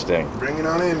Interesting. girl, bring it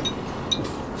on in.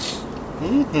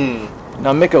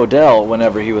 Now Mick Odell,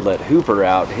 whenever he would let Hooper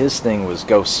out, his thing was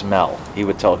go smell. He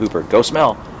would tell Hooper, go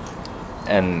smell.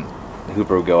 And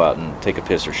Hooper would go out and take a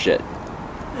piss or shit.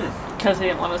 Because he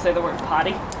didn't want to say the word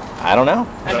potty. I don't know.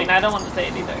 I mean, I don't want to say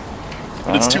it either.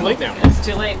 I It's don't too know. late now. It's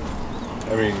too late.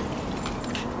 I mean,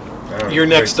 I don't know, Your it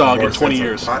next makes some dog more in 20 sense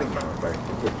years. Potty mouth, like,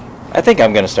 I think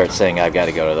I'm going to start saying I've got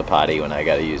to go to the potty when I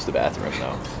got to use the bathroom,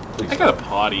 though. I got a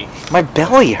potty. My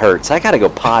belly hurts. I got to go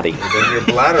potty. then your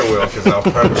bladder will, because I'll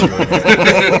punch you in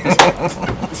it.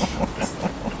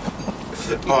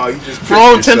 Oh, you just For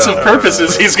all pissed intents and yourself.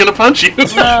 purposes, he's gonna punch you.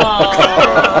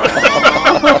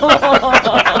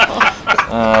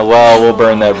 Well, we'll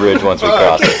burn that bridge once we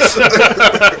cross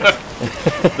it.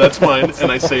 That's mine,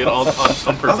 and I say it all on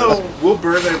purpose. Although we'll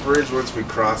burn that bridge once we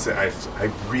cross it, I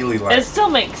really like. It still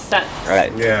makes sense.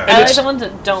 Right. Yeah. I like it's- the ones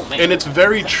that don't make And it's sense.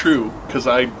 very true, because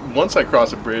once I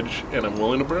cross a bridge and I'm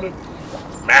willing to burn it,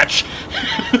 match.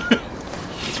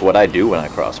 It's what I do when I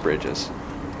cross bridges.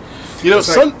 You know,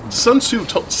 It's like- Sun Tzu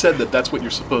said that that's what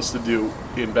you're supposed to do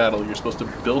in battle. You're supposed to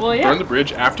Well, yeah. burn the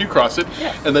bridge after you cross it,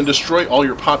 Yeah. and then destroy all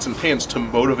your pots and pans to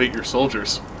motivate your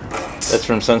soldiers. That's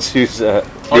from Sun Tzu's The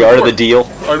Art Art of of the War. Deal.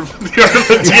 The art of the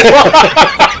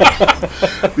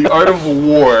deal. The art of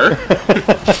war.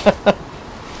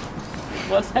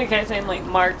 What's that guy's name? Like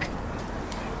Mark?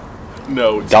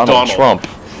 No, it's Donald Trump.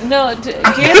 No, do you know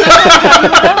what I'm talking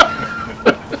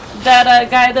about? That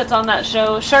guy that's on that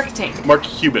show, Shark Tank. Mark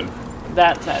Cuban.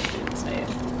 That's that dude's name.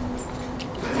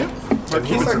 And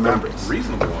he's like the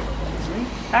reasonable one, isn't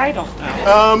he? I don't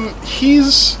know.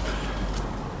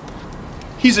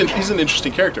 He's an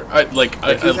interesting character. Like,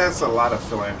 he has a lot of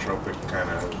philanthropic kind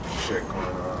of shit going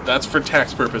on. That's for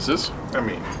tax purposes. I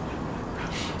mean,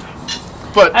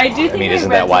 But I do think mean, I isn't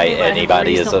read that why something about him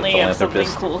anybody is a recently of something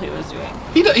philanthropist? cool he was doing.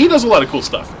 he does a lot of cool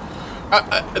stuff.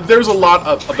 There's a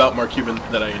lot about Mark Cuban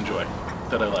that I enjoy,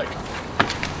 that I like.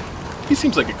 He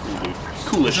seems like a cool dude.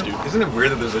 Coolish dude. Isn't it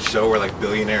weird that there's a show where like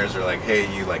billionaires are like,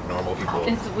 hey, you like normal people,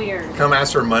 It's weird. come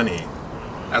ask for money,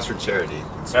 ask for charity.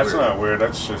 It's that's weird. not weird.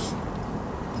 That's just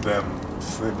them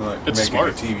like, It's making smart.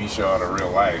 a TV show out of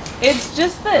real life. It's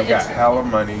just that They got it's, hella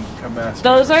money. Come ask.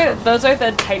 those me for are something. those are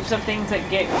the types of things that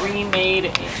get remade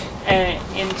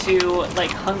into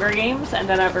like Hunger Games, and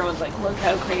then everyone's like, "Look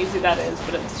how crazy that is!"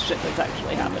 But it's shit that's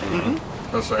actually happening.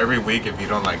 Oh, so every week, if you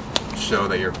don't like show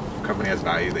that your company has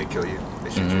value, they kill you. They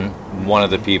shoot you. One of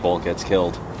the people gets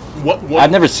killed. What?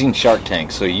 I've never seen Shark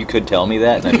Tank, so you could tell me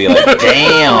that, and I'd be like,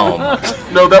 damn.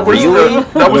 No, that was Really?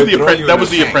 that was They throw you in the a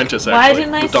tank. Apprentice. Why Actually,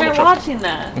 didn't I with Donald start Trump. watching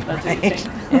that? That's what you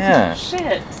think. Yeah.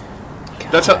 Shit.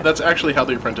 That's actually how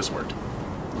the Apprentice worked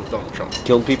with Donald Trump.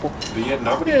 Killed people? But yet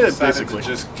nobody Yeah, decided basically. to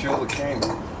just kill the king.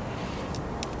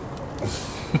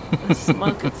 The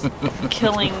smoke is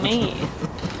killing me.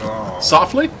 Oh.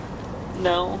 Softly?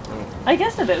 No. I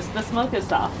guess it is. The smoke is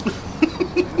soft.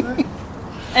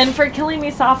 And for killing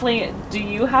me softly, do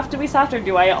you have to be soft, or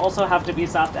do I also have to be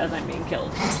soft as I'm being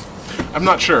killed? I'm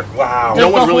not sure. Wow. Does No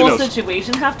one the really whole knows.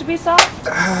 situation have to be soft?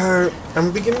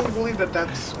 I'm beginning to believe that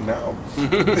that's no.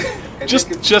 I Just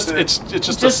think it's just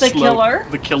Just a the slow, killer?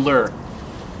 The killer.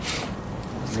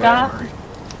 Scott?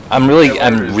 I'm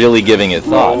really giving it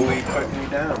thought. slowly putting me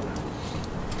down.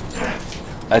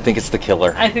 I think it's the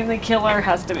killer. I think the killer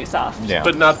has to be soft. Yeah.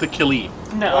 But not the killee.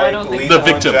 No, Like, I don't think lethal The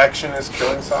victim. injection is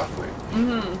killing softly.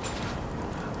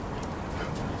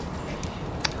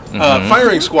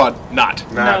 Firing squad, not.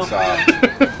 Not No.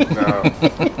 soft.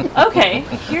 No. Okay,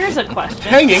 here's a question.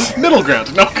 Hanging, middle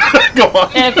ground. No, go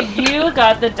on. If you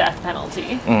got the death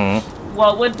penalty, Mm-hmm.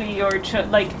 what would be your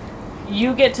like?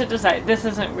 You get to decide. This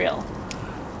isn't real.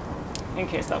 In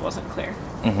case that wasn't clear,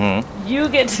 Mm-hmm. you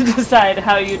get to decide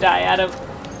how you die out of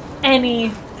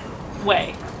any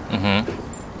way. Mm-hmm.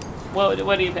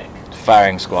 What do you pick?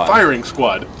 Firing squad. Firing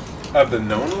squad. Of the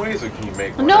known ways, or can you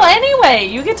make one No, up? anyway,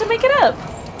 you get to make it up.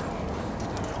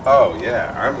 Oh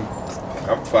yeah,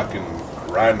 I'm fucking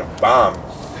riding a bomb.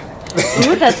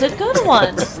 Ooh, that's a good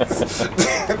one.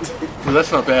 Well,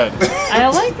 that's not bad. I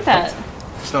like that.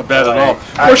 It's not bad at all.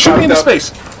 I Or shoot me into fucked up.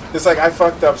 space. It's like I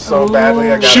fucked up so badly.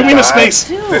 I gotta Shoot me into die. space.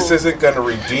 Dude. This isn't gonna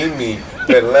redeem me,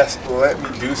 but let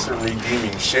me do some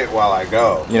redeeming shit while I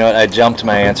go. You know what? I jumped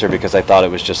my answer because I thought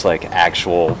it was just like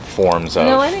actual forms of.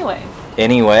 No, anyway.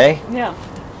 Anyway, Yeah.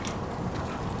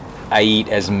 I eat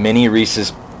as many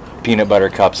Reese's peanut butter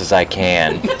cups as I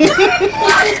can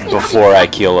before I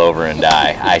keel over and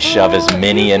die. I shove as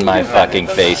many in my fucking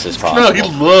face as No, he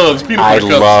possible. loves peanut I butter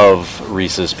cups. love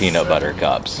Reese's peanut butter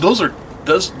cups. Those are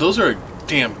a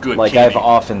damn good Like candy. I've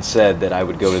often said that I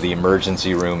would go to the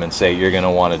emergency room and say, you're going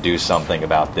to want to do something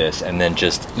about this, and then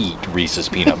just eat Reese's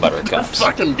peanut butter cups.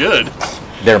 Fucking good.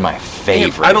 They're my And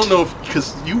favorite. I don't know if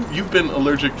because you've been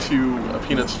allergic to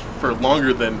peanuts for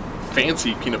longer than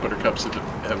fancy peanut butter cups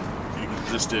have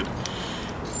existed,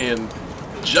 and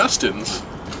Justin's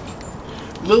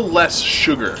a little less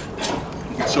sugar,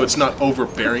 so it's not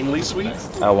overbearingly sweet.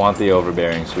 I want the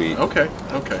overbearing sweet. Okay.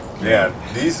 Yeah,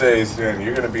 these days, man,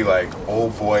 you're gonna be like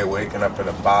old boy waking up in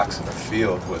a box in the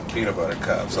field with peanut butter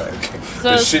cups, like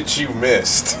So- the shit you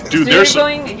missed. Dude, So there's you're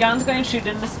going. Jan's going to shoot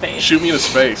into space. shoot me into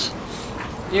space.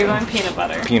 You're going peanut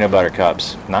butter. Peanut butter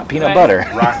cups. Not peanut Right. butter.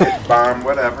 Rocket bomb,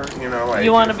 whatever, you know. Like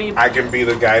You wanna if be- I can be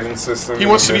the guidance system. He in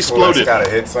wants the to be missile that's exploded. Gotta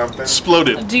hit something.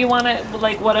 Exploded. Do you want to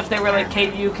like? What if they were like,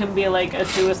 "Kate, you can be like a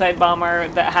suicide bomber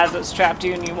that has it strapped to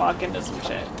you, and you walk into some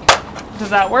shit." Does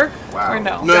that work? Wow. Or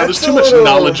no? No, there's That's too a much little-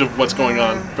 knowledge of what's going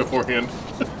on beforehand.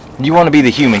 You want to be the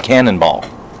human cannonball.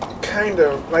 Kind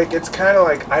of like it's kind of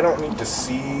like I don't need to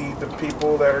see the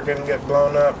people that are gonna get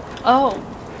blown up. Oh,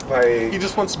 He Like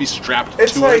just wants to be strapped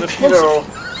it's to an like you explosive know,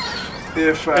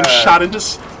 if and shot into.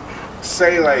 s-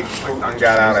 say like Putin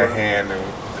got out of hand and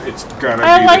it's gonna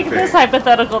I be like the this thing.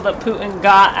 hypothetical that Putin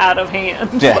got out of hand.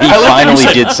 Yeah, he I like finally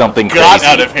that you did said something Got crazy.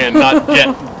 out of hand, not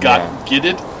got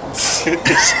gitted.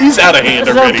 He's out of hand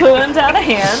So already. Putin's out of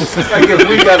hand. Like if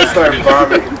we gotta start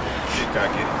bombing,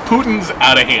 Putin's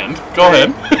out of hand. Go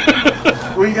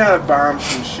ahead. we gotta bomb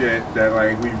some shit that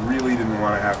like we really didn't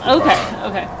want to have to Okay,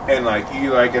 bomb. okay. And like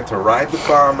you like get to ride the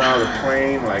bomb out of the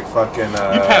plane, like fucking.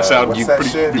 You pass out, What's you that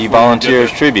pretty- shit? You volunteer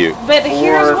as tribute. But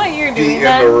here's Or what you're be doing in the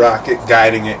then. rocket,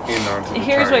 guiding it in onto the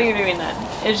Here's what target. you're doing then.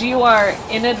 Is you are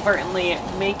inadvertently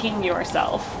making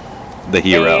yourself The a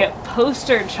hero.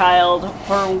 poster child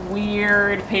for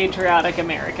weird patriotic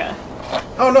America.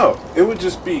 Oh no, it would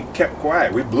just be kept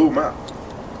quiet. We blew them up.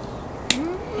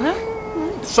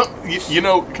 You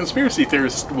know, conspiracy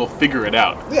theorists will figure it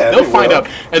out. Yeah, they'll they find will. out,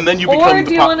 and then you Or become do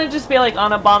the you pop. want to just be like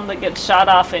on a bomb that gets shot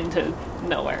off into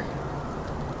nowhere?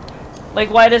 Like,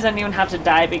 why does anyone have to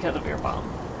die because of your bomb?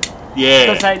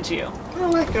 Yeah. Besides you. Or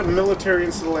like a military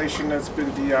installation that's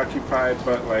been deoccupied,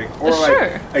 but like, or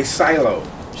Sure. like a silo.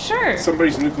 Sure.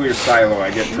 Somebody's nuclear silo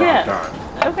I get dropped Yeah.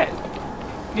 on. Okay.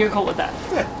 You're cool with that.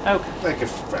 Yeah. Okay. Like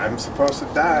if I'm supposed to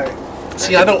die.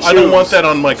 See, I don't want that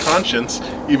on my conscience,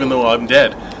 even though I'm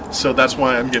dead. So that's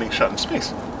why I'm getting shot in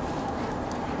space.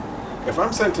 If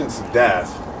I'm sentenced to death,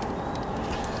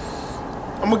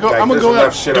 I'm gonna go. like, I'm gonna there's go enough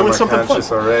out shit doing on my something fun.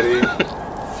 conscience already.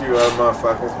 A few other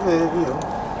motherfuckers, man, you know,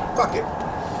 fuck it.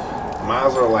 Might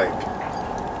as well like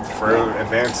further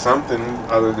advance something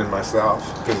other than myself,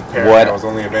 because apparently What? I was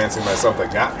only advancing myself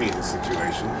that got me in this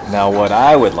situation. Now, what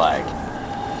I would like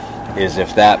is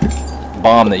if that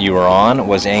bomb that you were on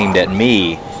was aimed at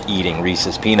me eating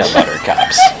Reese's peanut butter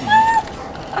cups.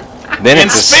 Then In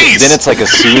it's space! then it's like a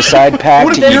suicide pact,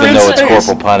 What if even you're in though it's space?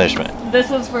 corporal punishment. This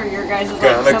was for your guys' like,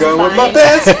 Gonna go with my combined-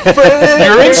 best friend.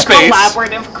 You're in your space,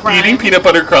 collaborative crime. eating peanut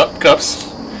butter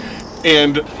cups,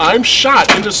 and I'm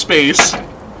shot into space.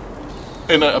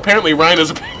 And apparently Ryan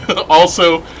is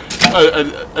also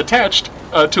attached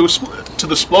to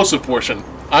the explosive portion.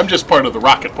 I'm just part of the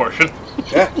rocket portion.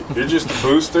 Yeah, you're just a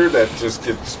booster that just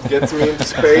gets me into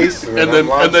space, and, And then, then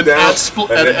I'm launched at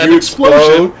down, an you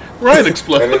explosion, Ryan and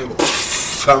explodes.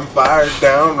 then I'm fired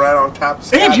down right on top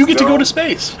of And you get to go to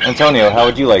Scottsdale. space. Antonio, how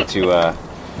would you like to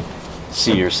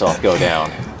see yourself go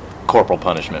down, corporal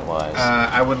punishment wise?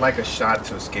 I would like a shot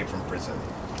to escape from prison,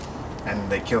 and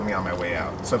they kill me on my way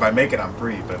out. So if I make it, I'm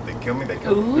free. But if they kill me, they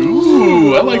kill me.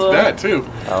 Ooh, I like that too.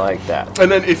 I like that.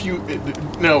 And then if you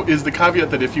now is the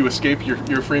caveat that if you escape,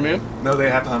 you're a free man. No, they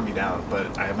have to hunt me down.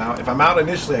 But I'm out. If I'm out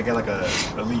initially, I get like a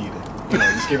lead. You know,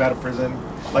 I escape out of prison.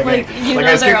 Like, I you know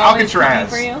escape they're always coming Alcatraz.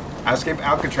 for you? I escape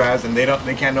Alcatraz, and they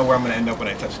can't know where I'm gonna end up when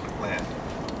I touch land.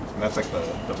 And that's like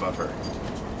the buffer.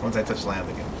 Once I touch land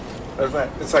again.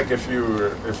 It's like if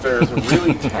there's a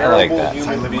really like terrible that.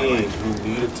 human being who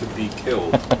needed to be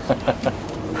killed,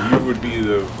 you would be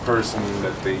the person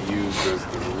that they use as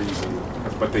the reason.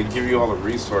 But they give you all the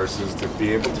resources to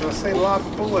be able to, say, lob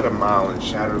a bullet a mile and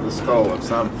shatter the skull of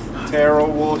some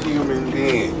terrible human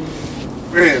being.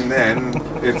 And then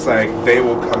it's like they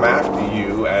will come after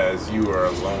you as you are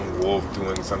a lone wolf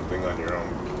doing something on your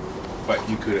own. But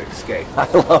you could escape.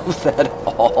 I love that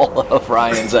all of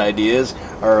Ryan's ideas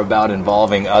are about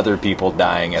involving other people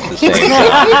dying at the same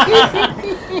time.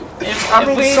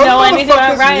 If we some know anything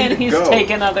about motherfuckers Ryan, need to he's go.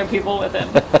 taking other people with him.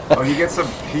 Oh, he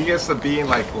gets to be in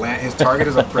like land. His target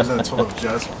is a prison that's full of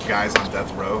just guys on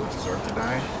death row who deserve to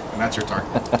die, and that's your target.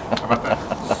 How about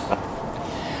that?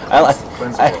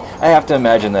 I have to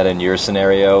imagine that in your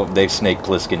scenario, they've Snake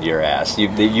Plisskened your ass.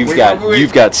 You've Wait,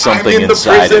 got something I'm in the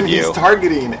inside prison of you. He's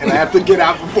targeting, and I have to get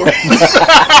out before he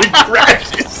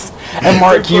crashes. And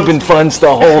Mark Cuban funds the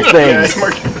whole thing. Yeah,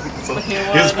 Mark Cuban.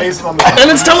 His face is on the.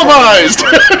 And it's televised.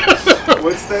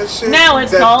 What's that shit? Now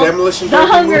it's that called Demolition The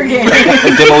Derby Hunger movie?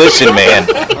 Games. Demolition Man.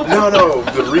 No,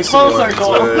 the recent Full ones.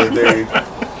 circle.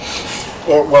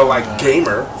 Like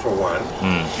Gamer for one.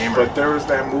 Gamer. But there was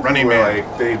that movie Running where Man.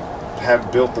 like they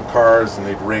had built the cars and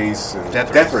they'd race and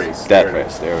Death Race. Death There it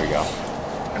Race. is. There we go.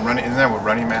 And isn't that what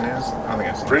Running Man is? I don't think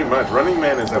I've seen Pretty much, Running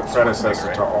Man is the That's predecessor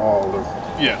right. to all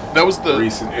the Yeah, that was the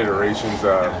recent iterations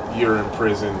of you're in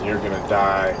prison, you're gonna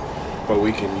die, but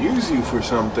we can use you for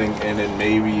something, and then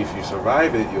maybe if you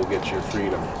survive it, you'll get your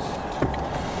freedom.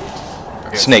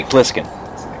 Okay. Snake Plissken.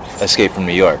 Escape from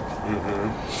New York.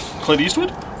 Clint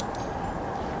Eastwood.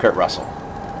 Kurt Russell.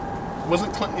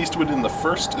 Wasn't Clint Eastwood in the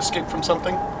first Escape from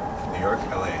Something? New York,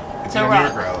 LA. It's So either New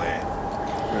York wrong. or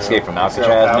LA. Escape from It's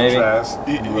Alcatraz,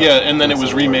 maybe? Yeah, and then it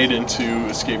was remade into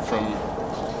Escape from.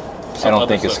 I don't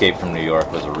think Escape from New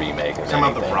York was a remake of Talking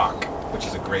about anything. The Rock, which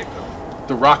is a great film.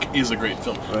 The Rock is a great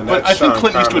film, And but that's I think Sean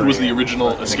Clint Eastwood was the Connery. original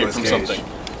Nicolas Escape from Cage. Something.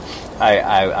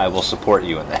 I will support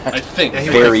you in that. I think. Yeah, he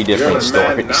Very was- different You're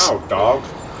the man stories. now, dog.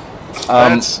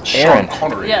 That's Sean Aaron,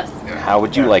 Connery. Yes. Yeah. how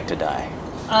would you like to die?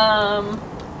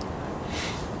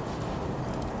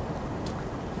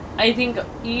 I think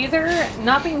either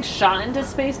not being shot into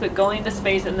space, but going into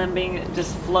space and then being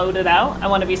just floated out. I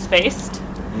want to be spaced.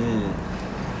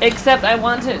 Except I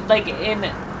want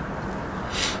to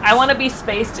I want to be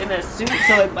spaced in a suit,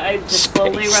 so I just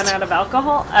slowly Spaced. run out of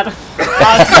alcohol, out of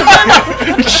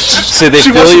oxygen. So they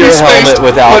She fill wants to be your spaced, helmet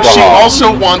with but she alcohol.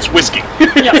 also wants whiskey.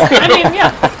 Yeah, I mean,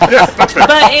 yeah.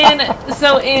 But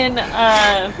in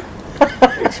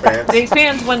Expanse. The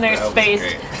Expanse, when they're That was spaced,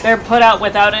 great. they're put out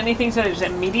without anything, so they just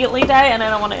immediately die. And I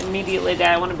don't want to immediately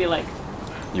die. I want to be like,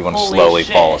 You want to Holy slowly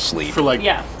shit. fall asleep. For like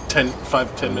yeah. 10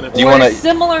 minutes. You Or wanna-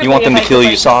 similarly, you want them if to I kill could, you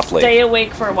like, softly. Stay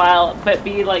awake for a while, but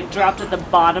be like dropped at the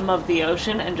bottom of the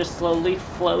ocean and just slowly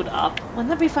float up. Wouldn't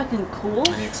that be fucking cool?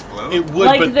 When you explode? It would,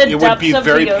 Like but the it would depths be of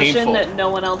very the ocean painful. that no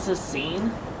one else has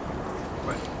seen.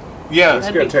 Yeah, It's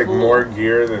That'd gonna be take cool. more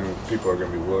gear than people are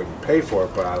gonna be willing to pay for,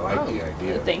 but I like the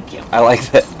idea. Thank you. I like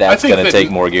that. That's think going to that-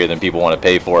 take more gear than people want to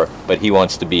pay for, but he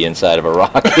wants to be inside of a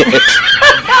rocket.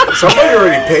 Somebody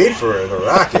already paid for the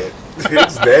rocket.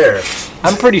 It's there.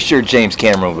 I'm pretty sure James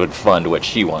Cameron would fund what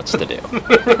she wants to do.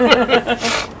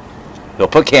 He'll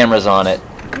put cameras on it.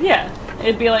 Yeah,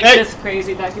 it'd be like Hey. this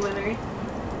crazy documentary.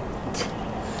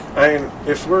 I mean,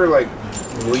 if we're like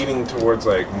leaning towards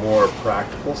like more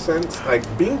practical sense, like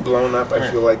being blown up, I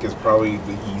feel like is probably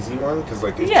the easy one because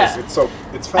like it's Yeah.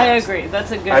 it's fast. I agree.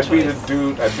 That's a good I'd choice. be the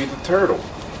dude. I'd be the turtle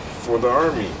for the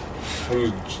army,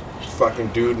 who's fucking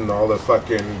dude and all the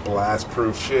fucking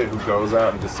blast-proof shit who goes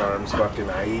out and disarms fucking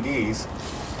IEDs.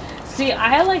 See,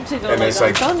 I like to go And like it's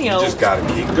like Antonio. you just gotta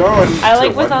keep going. I like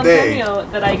till with one day. Antonio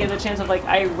that I get a chance of like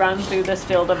I run through this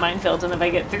field of minefields, and if I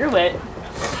get through it,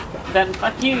 then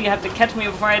fuck you. You have to catch me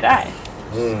before I die.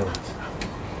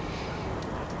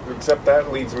 Except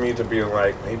that leads me to be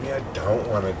like, maybe I don't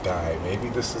want to die. Maybe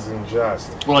this isn't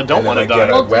just. Well, I don't And then wanna I die. get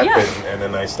a Well, weapon, yeah. and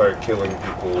then I start killing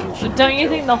people. Who But shouldn't don't be you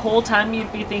think killed. the whole time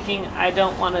you'd be thinking, I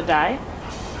don't want to die?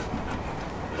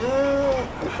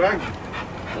 If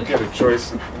I get a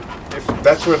choice, if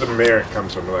that's where the merit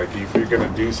comes from. Like, if you're gonna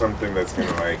do something that's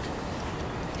gonna like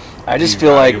I just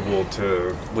feel like valuable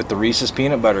to. with the Reese's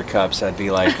peanut butter cups, I'd be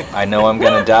like, I know I'm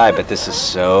gonna die, but this is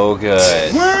so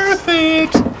good. Worth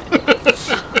it.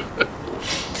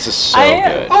 This is so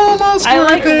good. Almost I worth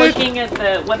like it. looking at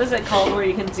the, what is it called where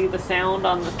you can see the sound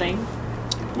on the thing?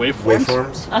 Waveforms.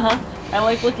 Waveforms? Uh-huh. I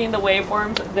like looking at the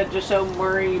waveforms that just show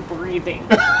Murray breathing.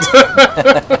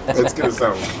 It's gonna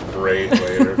sound great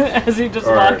later. As he just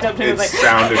Or walked up to me it and was like,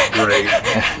 sounded great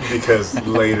because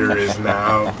later is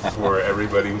now for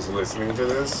everybody who's listening to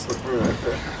this.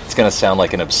 It's gonna sound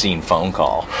like an obscene phone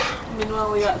call.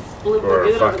 meanwhile we got Blue Or a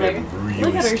Dude over there. fucking really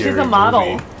Look at her, she's scary a model.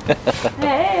 movie.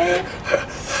 Hey!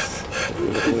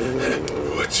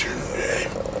 What's your name?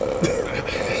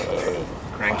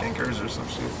 Crank anchors or some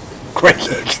shit. Great.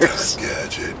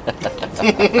 Gadget.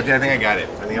 Okay, I think I got it.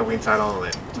 I think we can tie it all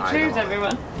in. Tie it Cheers, all in.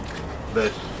 everyone.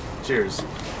 The cheers.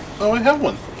 Oh, I have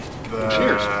one. The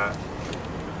Cheers.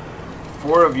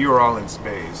 4 of you are all in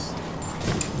space.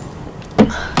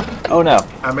 Oh no.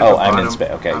 I'm at Oh, the I'm bottom. in space.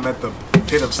 Okay. I'm at the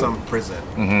pit of some prison.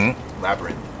 Mm-hmm.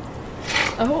 Labyrinth.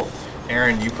 Oh,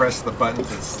 Aaron, you press the button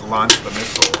to launch the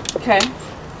missile. okay.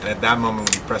 And at that moment,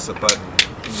 when you press the button,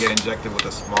 you get injected with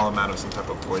a small amount of some type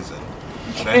of poison.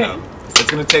 Venom. It's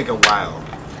going to take a while.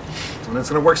 And it's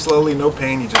going to work slowly, no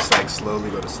pain. You just like slowly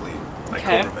go to sleep. Like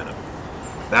Okay. Cobra Venom.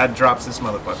 That drops this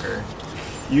motherfucker.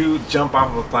 You jump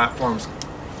off of a platform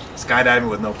skydiving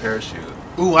with no parachute.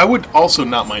 Ooh, I would also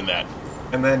not mind that.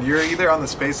 And then you're either on the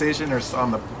space station or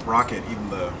on the rocket eating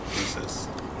the Reese's.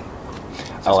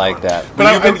 I like that.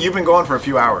 But But you've been going for a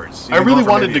few hours. You've I been really going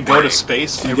for wanted maybe to go to break.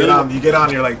 space. I You really- get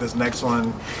on, you're like, this next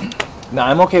one. No,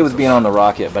 I'm okay with being on the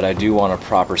rocket, but I do want a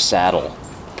proper saddle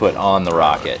put on the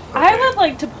rocket. I would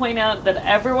like to point out that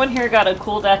everyone here got a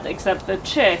cool death except the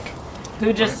chick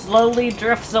who just slowly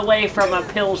drifts away from a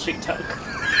pill she took.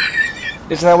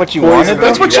 Isn't that what you Poison. wanted?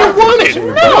 That's though? what you Yeah.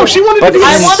 wanted. No, she wanted But to be in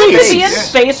it's I in wanted to space. be in Yeah.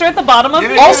 space or at the bottom of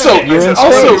the Also, ocean. you're in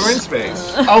Also, space. you're in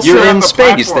space. Also, You're on in the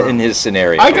space platform. in his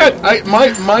scenario. I got my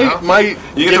You get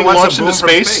to getting watch launched the into boom from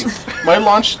space. space. My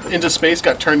launch into space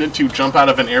got turned into jump out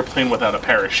of an airplane without a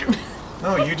parachute.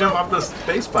 No, you jump off the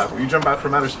space platform. You jump out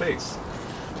from outer space.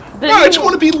 Then No, I you- just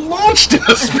want to be launched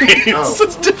into space. Oh.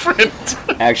 It's different.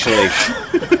 Actually,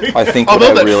 I think Although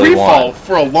what I that really free fall want.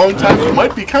 for a long time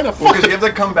might be kind of Well, because fun. you have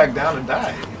to come back down and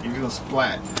die. You're gonna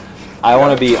splat. I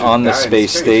want to be on the Die in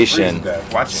space space, station freeze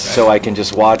death. Watch it. so I can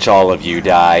just watch all of you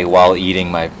die while eating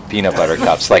my peanut butter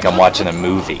cups like I'm watching a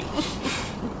movie.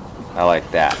 I like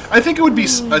that. I think it would be.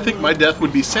 I think my death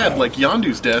would be sad, like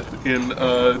Yondu's death in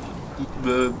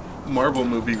the Marvel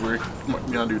movie where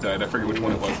Yondu died. I forget which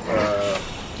one it was.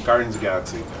 Guardians of the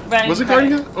Galaxy. Right, Was it right.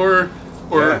 Guardian or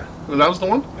Yeah. that was the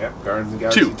one? Yep, Guardians of the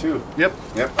Galaxy 2. Yep.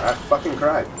 Yep, I fucking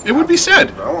cried. It would be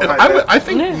sad. I won't And hide that. I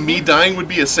think Yeah. me dying would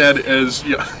be as sad as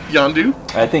Yondu.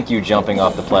 I think you jumping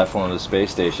off the platform of the space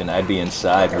station, I'd be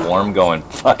inside warm going,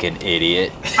 fucking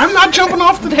idiot. I'm not jumping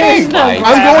off the There's thing. no I'm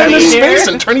going into gravity here. space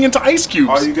and turning into ice cubes.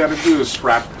 All you gotta do is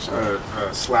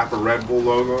slap a Red Bull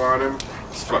logo on him.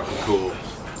 It's fucking cool.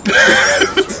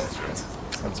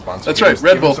 That's right,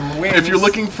 Red Bull. If you're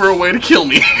looking for a way to kill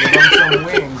me, Give him some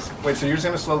wings. Wait, so you're just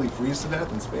gonna slowly freeze to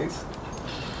death in space?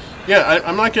 yeah,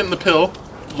 I'm not getting the pill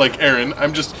like Aaron.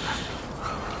 I'm just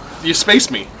you space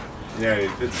me. Yeah,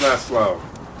 it's not slow.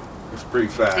 It's pretty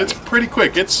fast. It's pretty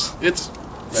quick. It's Like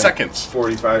seconds.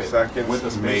 45 seconds. With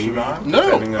the space maybe. suit on? No.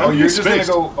 depending Oh, on- you're You're just spaced.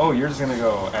 gonna go. Oh, you're just gonna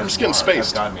go. As just you getting are, spaced.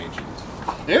 As God made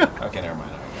you. Yeah. Okay, never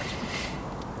mind. I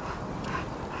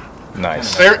got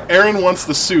Nice. Aaron wants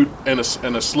the suit and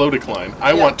a slow decline.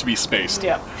 I want to be spaced.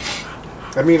 Yeah.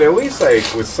 I mean, at least like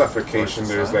with suffocation,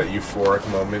 there's that euphoric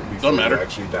moment before Don't matter. you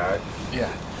actually die. you. Yeah.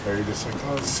 Where you're just like,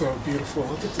 oh, it's so beautiful.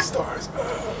 Look at the stars.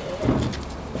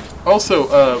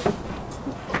 Also,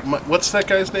 what's that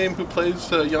guy's name who plays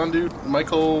Yondu?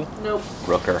 Michael Nope.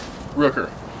 Rooker. Rooker.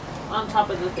 On top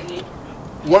of the thingy.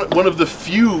 One of the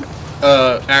few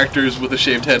actors with a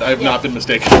shaved head I've not been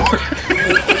mistaken for.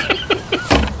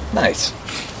 Nice.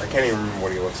 I can't even remember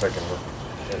what he looks like in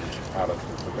out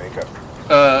of the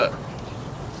makeup.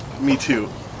 Me too.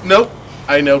 Nope.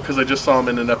 I know because I just saw him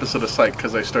in an episode of Psych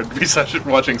because I started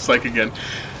watching Psych again.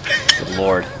 Good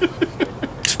Lord.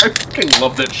 I fucking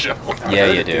love that show. I Yeah,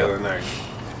 heard you it the do. other night.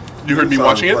 You heard me Song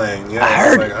watching it? playing. Yeah, I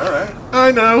was heard. Like, all right.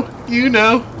 I know. You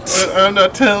know. But I'm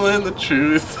not telling the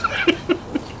truth. I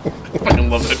fucking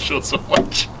love that show so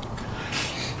much.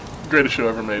 Greatest show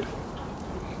ever made.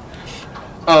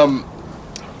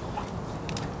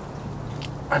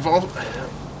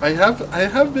 I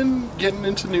have been getting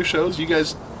into new shows. You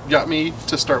guys got me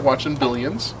to start watching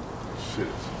Billions. Shit.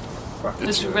 Fucking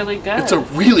It's good. really good. It's a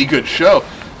really good show.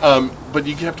 But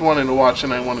you kept wanting to watch,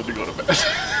 and I wanted to go to bed.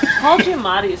 Paul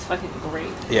Giamatti is fucking great.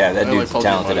 Yeah, that I like dude's a Paul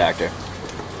talented Giamatti. actor.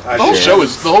 I The whole just- show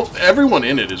is everyone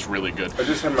in it is really good. I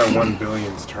just had my 1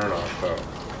 billionth turn off though.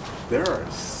 There are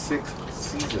 6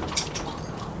 seasons.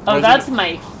 Oh, Was that's it-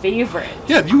 my favorite.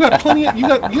 Yeah, you got plenty. You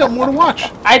got more to watch.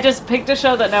 I just picked a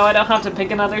show that now I don't have to pick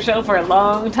another show for a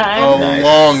long time. A Nice.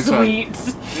 long time.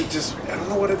 Sweet. It just, I don't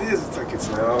know what it is. It's like it's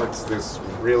this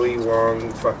really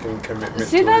long fucking commitment.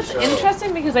 See, to that's a show.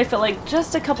 interesting because I feel like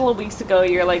just a couple of weeks ago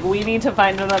you're like, we need to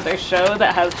find another show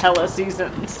that has hella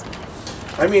seasons.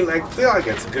 I mean, I feel like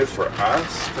it's good for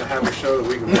us to have a show that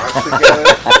we can watch together.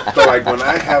 But like when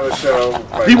I have a show,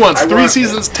 like, He wants I 3 want-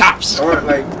 seasons tops. I want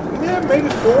like maybe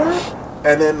 4,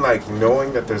 and then like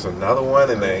knowing that there's another one,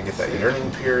 and then I get that yearning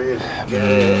period.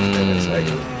 And it's like.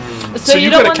 So, So you you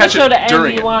don't gotta want the catch show it to end.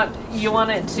 during You it.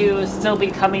 want it to still be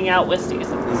coming out with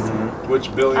seasons.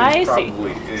 Which Billions I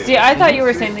probably see. is. See, I thought you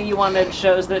were saying that you wanted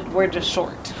shows that were just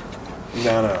short.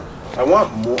 No. I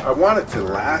want more. I want it to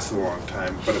last a long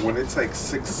time, but when it's like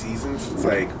 6 seasons, it's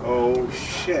like, oh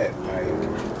shit!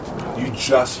 Like you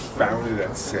just found it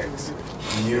at 6.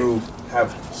 You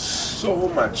have so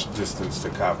much distance to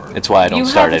cover. It's why I don't you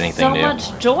start have anything so new.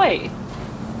 much joy.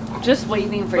 Just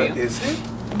waiting for But you. is it?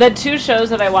 The 2 shows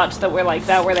that I watched that were like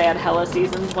that, where they had hella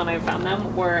seasons when I found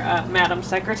them, were Madam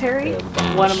Secretary,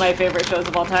 one of my favorite shows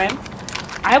of all time.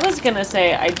 I was gonna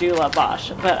say I do love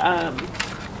Bosch, but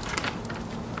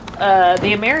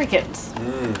The Americans.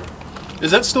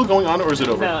 Is that still going on or is it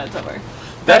over? No, it's over.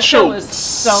 That show was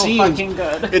so seemed- fucking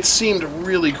good. It seemed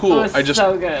really cool. It was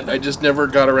so good. I just never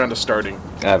got around to starting.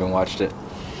 I haven't watched it.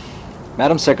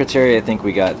 Madam Secretary, I think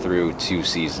we got through 2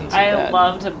 seasons of I that.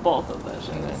 loved both of those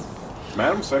And shows. then-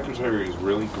 Madam Secretary is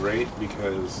really great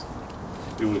because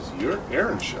it was your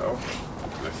Aaron's show.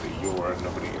 I say your,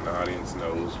 nobody in the audience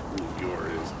knows who your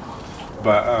is.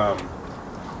 But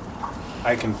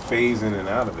I can phase in and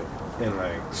out of it and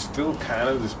like still kind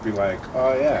of just be like,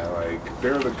 oh yeah, like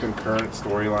there are the concurrent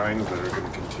storylines that are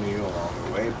going to continue along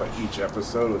the way, but each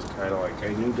episode is kind of like a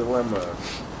new dilemma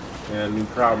and a new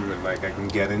problem, and like I can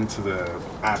get into the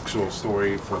actual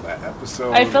story for that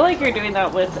episode. I feel like you're doing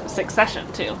that with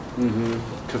Succession too.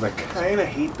 Because I kind of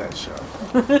hate that show.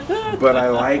 But I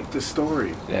like the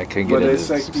story. Yeah, I couldn't get But into it's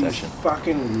like Succession. these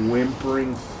fucking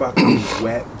whimpering fucking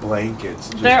wet blankets.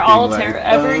 Just They're being all like, terrible.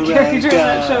 Every "Oh my character in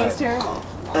that show God, is terrible.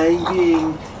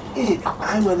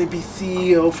 I want to be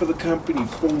CEO for the company.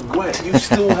 For what? You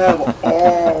still have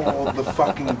all the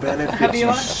fucking benefits. Have you you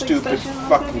watched stupid Succession on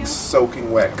fucking video?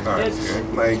 soaking wet nuts. It's,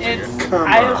 Like, it's come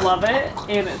I on. love it,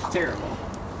 and it's terrible.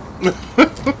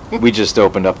 We just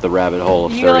opened up the rabbit hole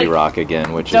of You, 30 like, Rock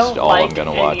again, which is don't all like I'm going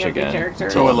to any watch of the again.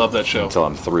 characters. Oh, I love that show. Until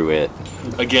I'm through it.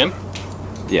 Again?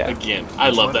 Yeah. Again.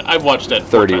 I love that. I've watched that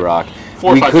 30 4 Rock. times.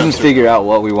 4 or We 5 couldn't times. figure out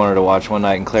what we wanted to watch one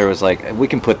night, and Claire was like, we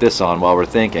can put this on while we're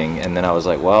thinking. And then I was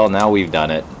like, well, now we've done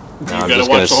it. Now I'm gotta just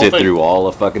going watch to the whole sit thing. through all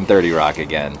of fucking 30 Rock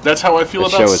again. That's how I feel The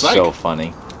about show is Psych. so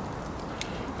funny.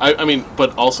 I mean,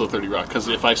 but also 30 Rock, because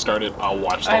if I start it, I'll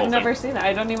watch the whole I've never thing. seen it.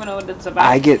 I don't even know what it's about.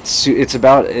 I get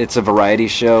it's a variety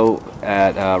show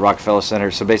at Rockefeller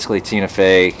Center. So basically, Tina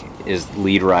Fey is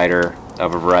lead writer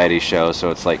of a variety show.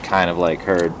 So it's like kind of like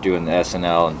her doing the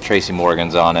SNL, and Tracy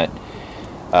Morgan's on it.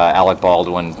 Alec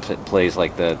Baldwin plays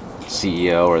like the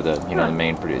CEO or the the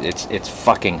main producer. It's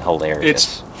fucking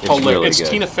hilarious. It's hilarious. really It's good.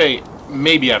 Tina Fey,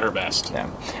 maybe at her best. Yeah.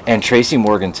 And Tracy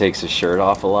Morgan takes his shirt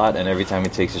off a lot, and every time he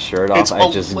takes his shirt off, It's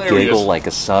I just hilarious. giggle like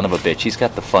a son of a bitch. He's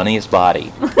got the funniest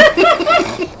body.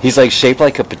 He's like shaped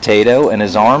like a potato, and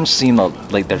his arms seem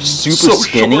like they're super So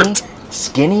skinny,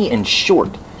 short. and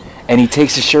short. And he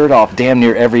takes his shirt off damn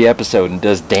near every episode and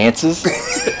does dances.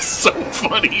 It's so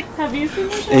funny. Have you seen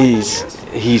the show?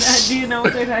 He's Do you know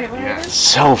what they're talking about? Yeah.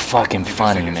 so fucking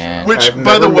funny, man. Which, I've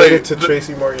by the never way, made it to the-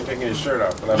 Tracy Morgan taking his shirt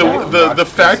off. But I've the- watched the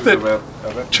fact pieces that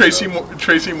of it,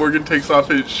 Tracy Morgan takes off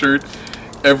his shirt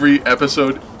every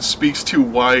episode speaks to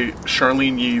why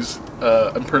Charlene Yee's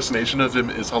impersonation of him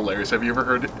is hilarious. Have you ever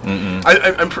heard it? Mm-mm.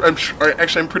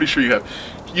 I'm pretty sure you have.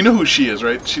 You know who she is,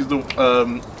 right? She's the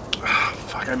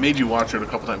fuck. I made you watch her a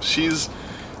couple times.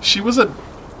 She was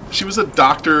a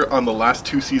doctor on the last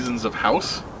 2 seasons of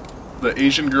House. The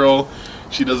Asian girl.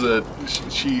 She does a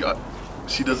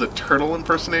turtle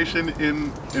impersonation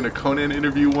in a Conan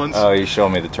interview once. Oh, you showed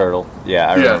me the turtle. Yeah,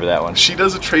 I remember that one. She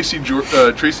does a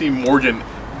Tracy Morgan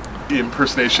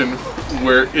impersonation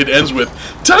where it ends with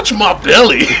 "touch my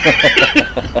belly."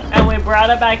 And we brought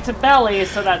it back to Belly,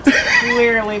 so that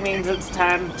clearly means it's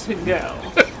time to go.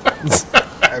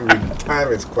 I mean, time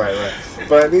is quite right.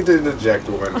 But I need to interject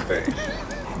one thing.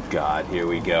 God, here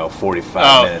we go.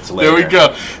 45 minutes later. There we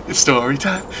go. It's story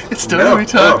time. It's story No,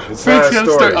 time. no, it's not a Frank's got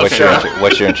story. Okay,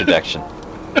 What's your introduction?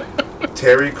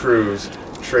 Terry Crews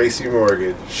Tracy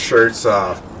Morgan, shirts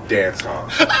off, dance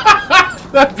off.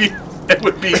 It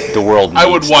would be. The world I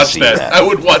would needs to watch see that. that. I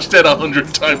would watch that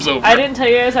 100 times over. I didn't tell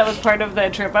you guys that was part of the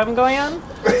trip I'm going on.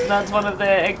 That's one of the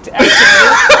activities.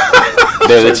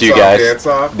 They're the Shirts two off, guys. dance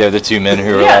off. They're the two men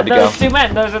who are Yeah, allowed to go. those two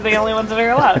men. Those are the only ones that are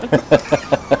allowed.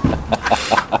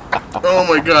 Oh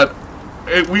my god.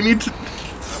 We need to.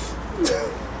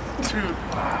 Dude,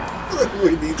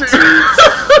 We need to.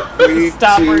 We need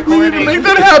Stop to. recording. make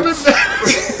that happen.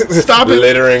 Stop it.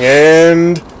 Littering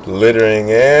and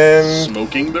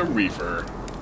Smoking the reefer.